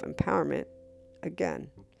is self-empowerment again.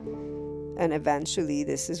 And eventually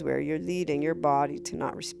this is where you're leading your body to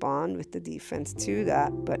not respond with the defense to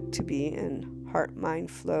that, but to be in heart, mind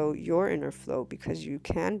flow, your inner flow, because you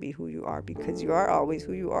can be who you are, because you are always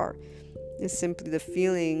who you are. It's simply the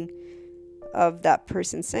feeling of that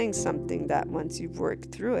person saying something that once you've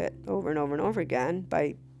worked through it over and over and over again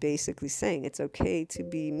by basically saying it's okay to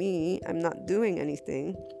be me, I'm not doing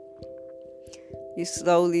anything, you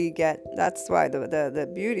slowly get, that's why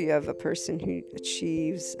the beauty of a person who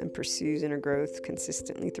achieves and pursues inner growth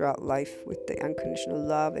consistently throughout life with the unconditional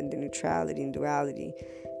love and the neutrality and duality,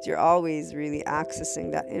 is you're always really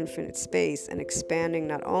accessing that infinite space and expanding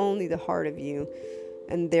not only the heart of you,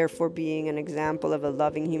 and therefore being an example of a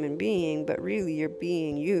loving human being, but really you're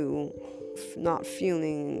being you, not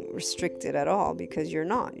feeling restricted at all, because you're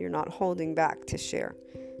not holding back to share,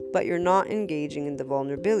 but you're not engaging in the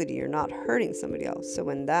vulnerability, you're not hurting somebody else. So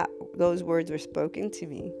when those words were spoken to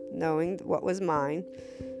me, knowing what was mine,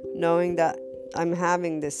 knowing that I'm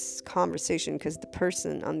having this conversation because the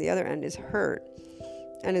person on the other end is hurt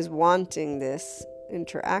and is wanting this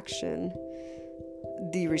interaction,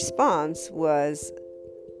 the response was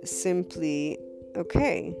simply,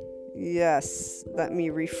 okay, yes, let me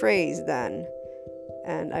rephrase then.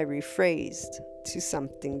 And I rephrased to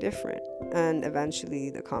something different, and eventually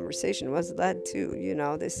the conversation was led to,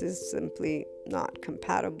 this is simply not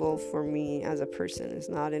compatible for me as a person. It's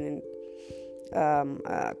not a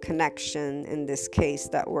connection in this case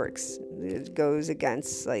that works. It goes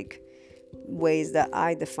against ways that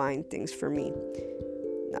I define things for me.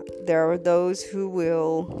 Now, there are those who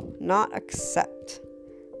will not accept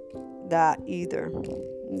that either.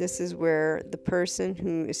 This is where the person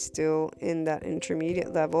who is still in that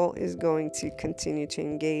intermediate level is going to continue to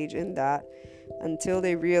engage in that until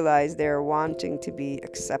they realize they're wanting to be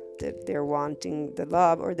accepted, they're wanting the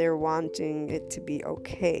love, or they're wanting it to be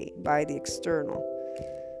okay by the external.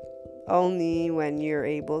 Only when you're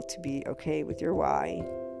able to be okay with your why,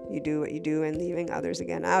 you do what you do, and leaving others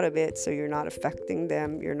again out of it, so you're not affecting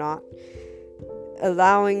them, you're not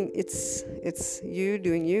allowing, it's you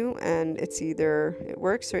doing you, and it's either it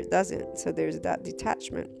works or it doesn't. So there's that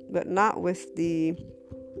detachment, but not with the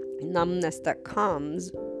numbness that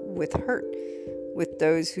comes with hurt, with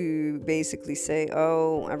those who basically say,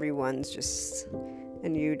 oh, everyone's just,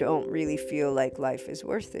 and you don't really feel like life is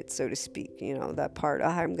worth it, so to speak. That part,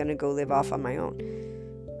 I'm gonna go live off on my own.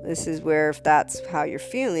 This is where, if that's how you're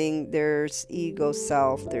feeling, there's ego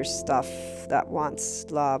self, there's stuff that wants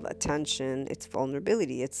love, attention, it's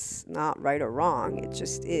vulnerability. It's not right or wrong, it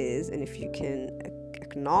just is. And if you can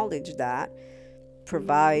acknowledge that,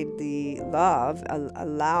 provide the love,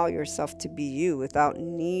 allow yourself to be you without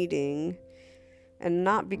needing, and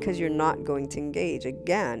not because you're not going to engage.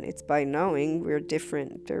 Again, it's by knowing we're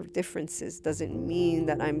different. There are differences. Doesn't mean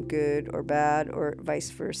that I'm good or bad or vice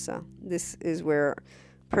versa. This is where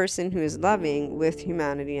person who is loving with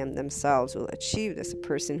humanity and themselves will achieve this. A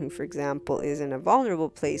person who, for example, is in a vulnerable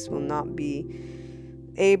place will not be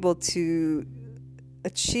able to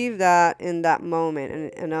achieve that in that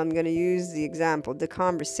moment. And I'm going to use the example. The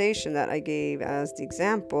conversation that I gave as the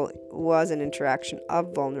example was an interaction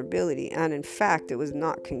of vulnerability, and in fact it was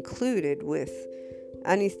not concluded with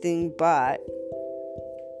anything but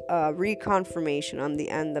reconfirmation on the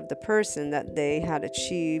end of the person that they had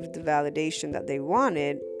achieved the validation that they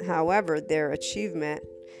wanted. However, their achievement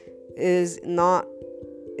is not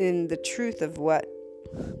in the truth of what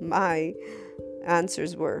my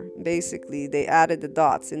answers were. Basically, they added the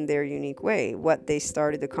dots in their unique way. What they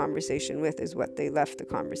started the conversation with is what they left the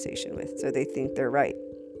conversation with. So they think they're right,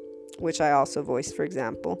 which I also voiced, for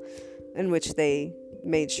example, in which they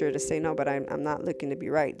made sure to say, no, but I'm not looking to be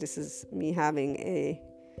right. This is me having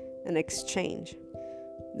an exchange.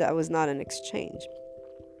 That was not an exchange.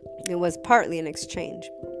 It was partly an exchange,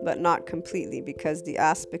 but not completely, because the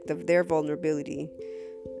aspect of their vulnerability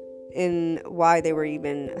in why they were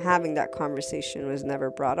even having that conversation was never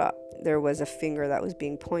brought up. There was a finger that was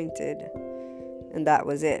being pointed, and that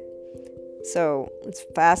was it. So it's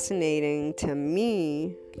fascinating to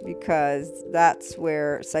me because that's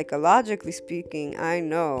where, psychologically speaking, I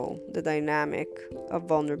know the dynamic of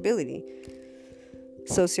vulnerability,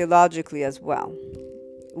 sociologically as well.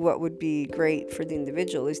 What would be great for the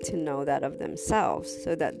individual is to know that of themselves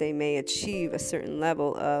so that they may achieve a certain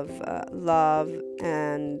level of love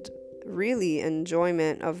and really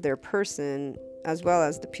enjoyment of their person, as well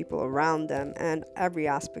as the people around them and every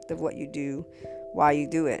aspect of what you do, why you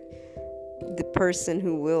do it. The person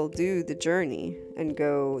who will do the journey and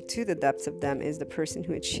go to the depths of them is the person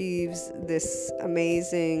who achieves this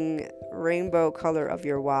amazing rainbow color of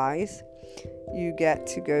your whys. You get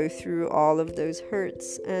to go through all of those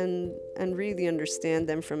hurts and really understand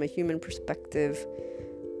them from a human perspective,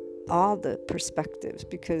 all the perspectives,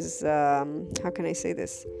 because how can I say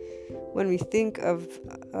this? When we think of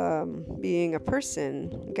being a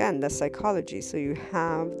person, again, that's psychology. So you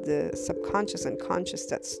have the subconscious and conscious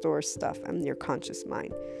that stores stuff and your conscious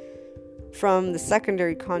mind. From the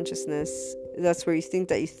secondary consciousness, that's where you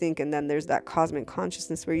think, and then there's that cosmic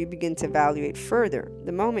consciousness where you begin to evaluate further.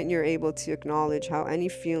 The moment you're able to acknowledge how any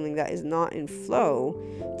feeling that is not in flow,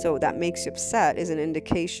 so that makes you upset, is an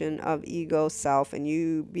indication of ego, self, and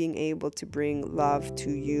you being able to bring love to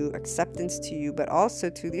you, acceptance to you, but also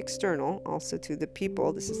to the external, also to the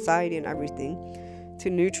people, the society, and everything, to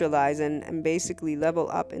neutralize and basically level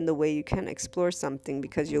up in the way you can explore something,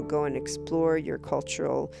 because you'll go and explore your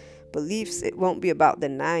cultural beliefs. It won't be about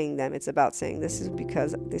denying them. It's about saying, this is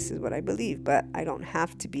because this is what I believe, but I don't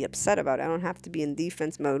have to be upset about it. I don't have to be in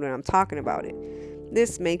defense mode when I'm talking about it.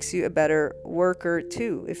 This makes you a better worker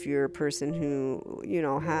too. If you're a person who,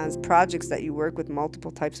 has projects that you work with multiple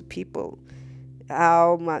types of people,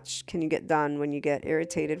 how much can you get done when you get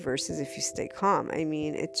irritated versus if you stay calm? I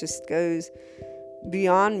mean, it just goes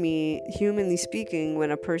beyond me, humanly speaking,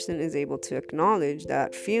 when a person is able to acknowledge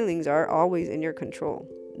that feelings are always in your control.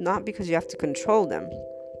 Not because you have to control them.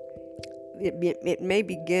 It may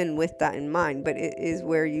begin with that in mind, but it is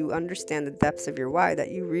where you understand the depths of your why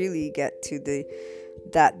that you really get to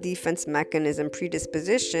that defense mechanism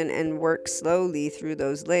predisposition and work slowly through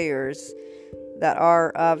those layers that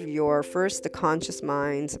are of your, first the conscious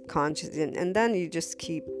mind, subconscious, and then you just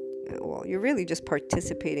keep, you're really just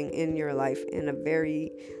participating in your life in a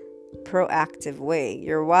very proactive way.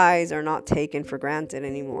 Your whys are not taken for granted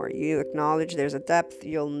anymore. You acknowledge there's a depth.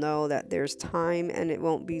 You'll know that there's time, and it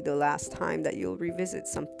won't be the last time that you'll revisit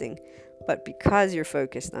something. But because you're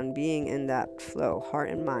focused on being in that flow, heart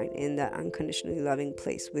and mind, in that unconditionally loving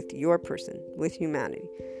place with your person, with humanity,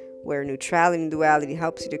 where neutrality and duality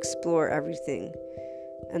helps you to explore everything,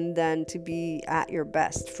 and then to be at your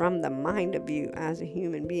best from the mind of you as a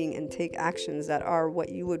human being and take actions that are what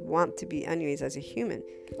you would want to be anyways as a human.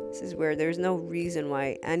 This is where there's no reason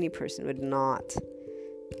why any person would not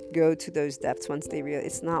go to those depths once they realize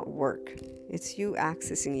it's not work. It's you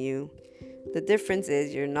accessing you. The difference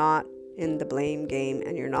is you're not in the blame game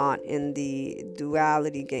and you're not in the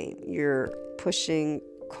duality game. You're pushing,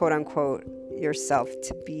 quote unquote, yourself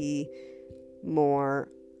to be more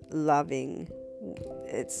loving.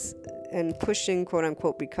 And pushing, quote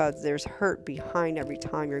unquote, because there's hurt behind every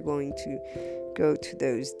time you're going to go to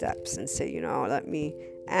those depths and say,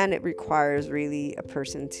 and it requires really a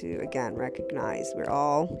person to, again, recognize we're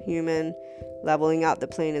all human. Leveling out the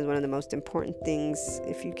plane is one of the most important things.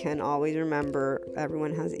 If you can always remember,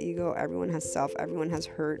 everyone has ego, everyone has self, everyone has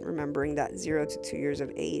hurt. Remembering that 0 to 2 years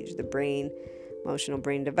of age, the brain, emotional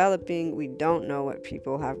brain developing, we don't know what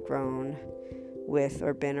people have grown with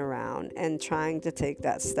or been around, and trying to take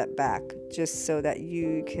that step back just so that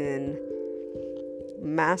you can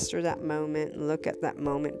master that moment, look at that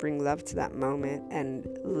moment, bring love to that moment, and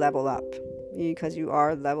level up, because you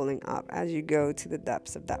are leveling up as you go to the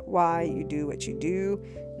depths of that why you do what you do,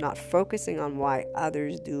 not focusing on why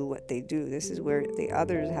others do what they do. This is where the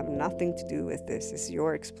others have nothing to do with this. This is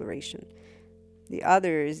your exploration. The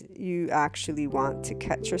others, you actually want to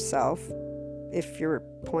catch yourself. If you're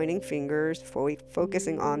pointing fingers,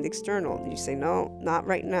 focusing on the external, you say, no, not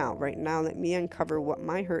right now. Right now, let me uncover what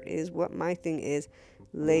my hurt is, what my thing is.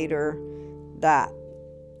 Later, that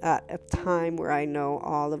at a time where I know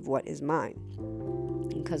all of what is mine.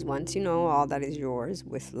 Because once you know all that is yours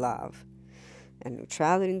with love and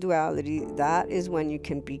neutrality and duality, that is when you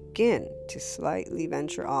can begin to slightly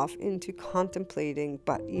venture off into contemplating.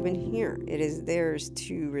 But even here, it is theirs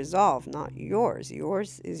to resolve, not yours.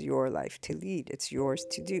 Yours is your life to lead. It's yours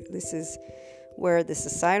to do. This is where the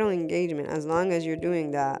societal engagement, as long as you're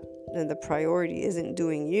doing that, and the priority isn't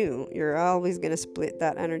doing you, you're always going to split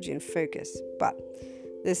that energy and focus. But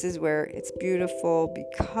this is where it's beautiful,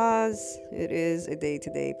 because it is a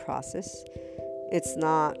day-to-day process. it's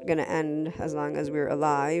not going to end as long as we're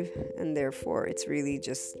alive, and therefore it's really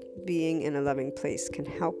just being in a loving place can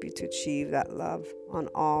help you to achieve that love on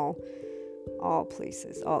all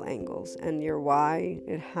places, all angles. And your why,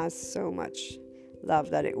 it has so much love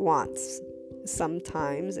that it wants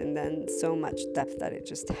sometimes, and then so much depth that it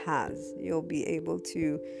just has. You'll be able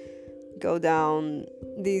to go down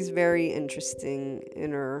these very interesting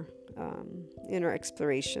inner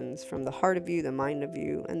explorations from the heart of you, the mind of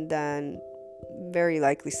you, and then very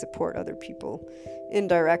likely support other people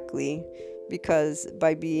indirectly, because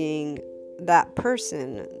by being that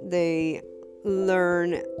person, they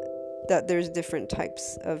learn that there's different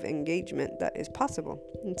types of engagement that is possible.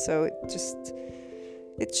 And so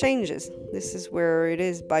it changes. This is where it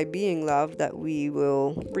is by being love that we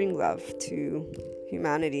will bring love to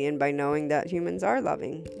humanity, and by knowing that humans are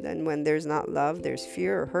loving. Then when there's not love, there's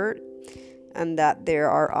fear or hurt, and that there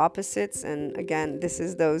are opposites. And again, this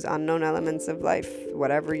is those unknown elements of life.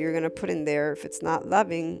 Whatever you're going to put in there, if it's not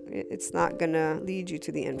loving, it's not going to lead you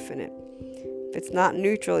to the infinite. If it's not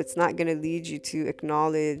neutral, it's not going to lead you to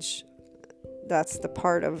acknowledge. That's the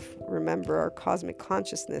part of, remember, our cosmic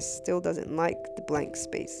consciousness still doesn't like the blank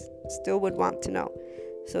space, still would want to know.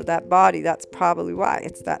 So that body, that's probably why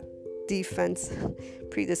it's that defense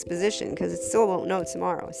predisposition, because it still won't know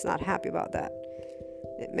tomorrow. It's not happy about that.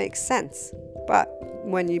 It makes sense. But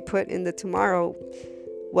when you put in the tomorrow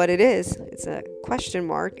what it is, it's a question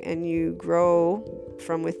mark, and you grow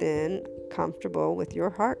from within, comfortable with your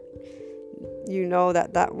heart. You know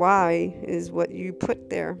that why is what you put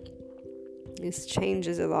there. This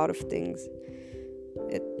changes a lot of things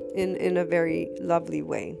in a very lovely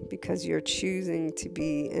way, because you're choosing to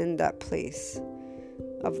be in that place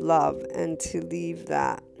of love and to leave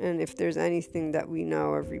that. And if there's anything that we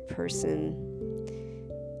know every person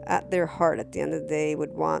at their heart at the end of the day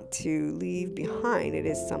would want to leave behind, it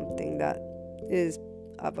is something that is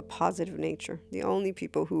of a positive nature. The only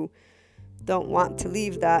people who don't want to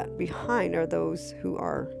leave that behind are those who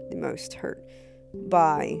are the most hurt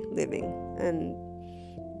by living, and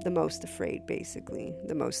the most afraid, basically,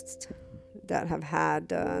 the most that have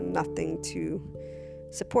had nothing to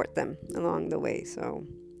support them along the way. So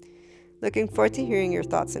looking forward to hearing your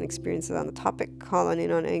thoughts and experiences on the topic. Call on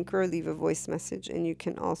in on Anchor or leave a voice message, and you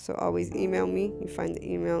can also always email me. You find the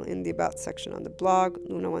email in the About section on the blog,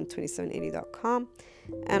 luna12780.com,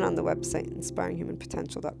 and on the website,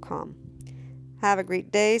 inspiringhumanpotential.com. Have a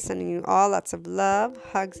great day. Sending you all lots of love,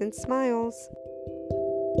 hugs, and smiles.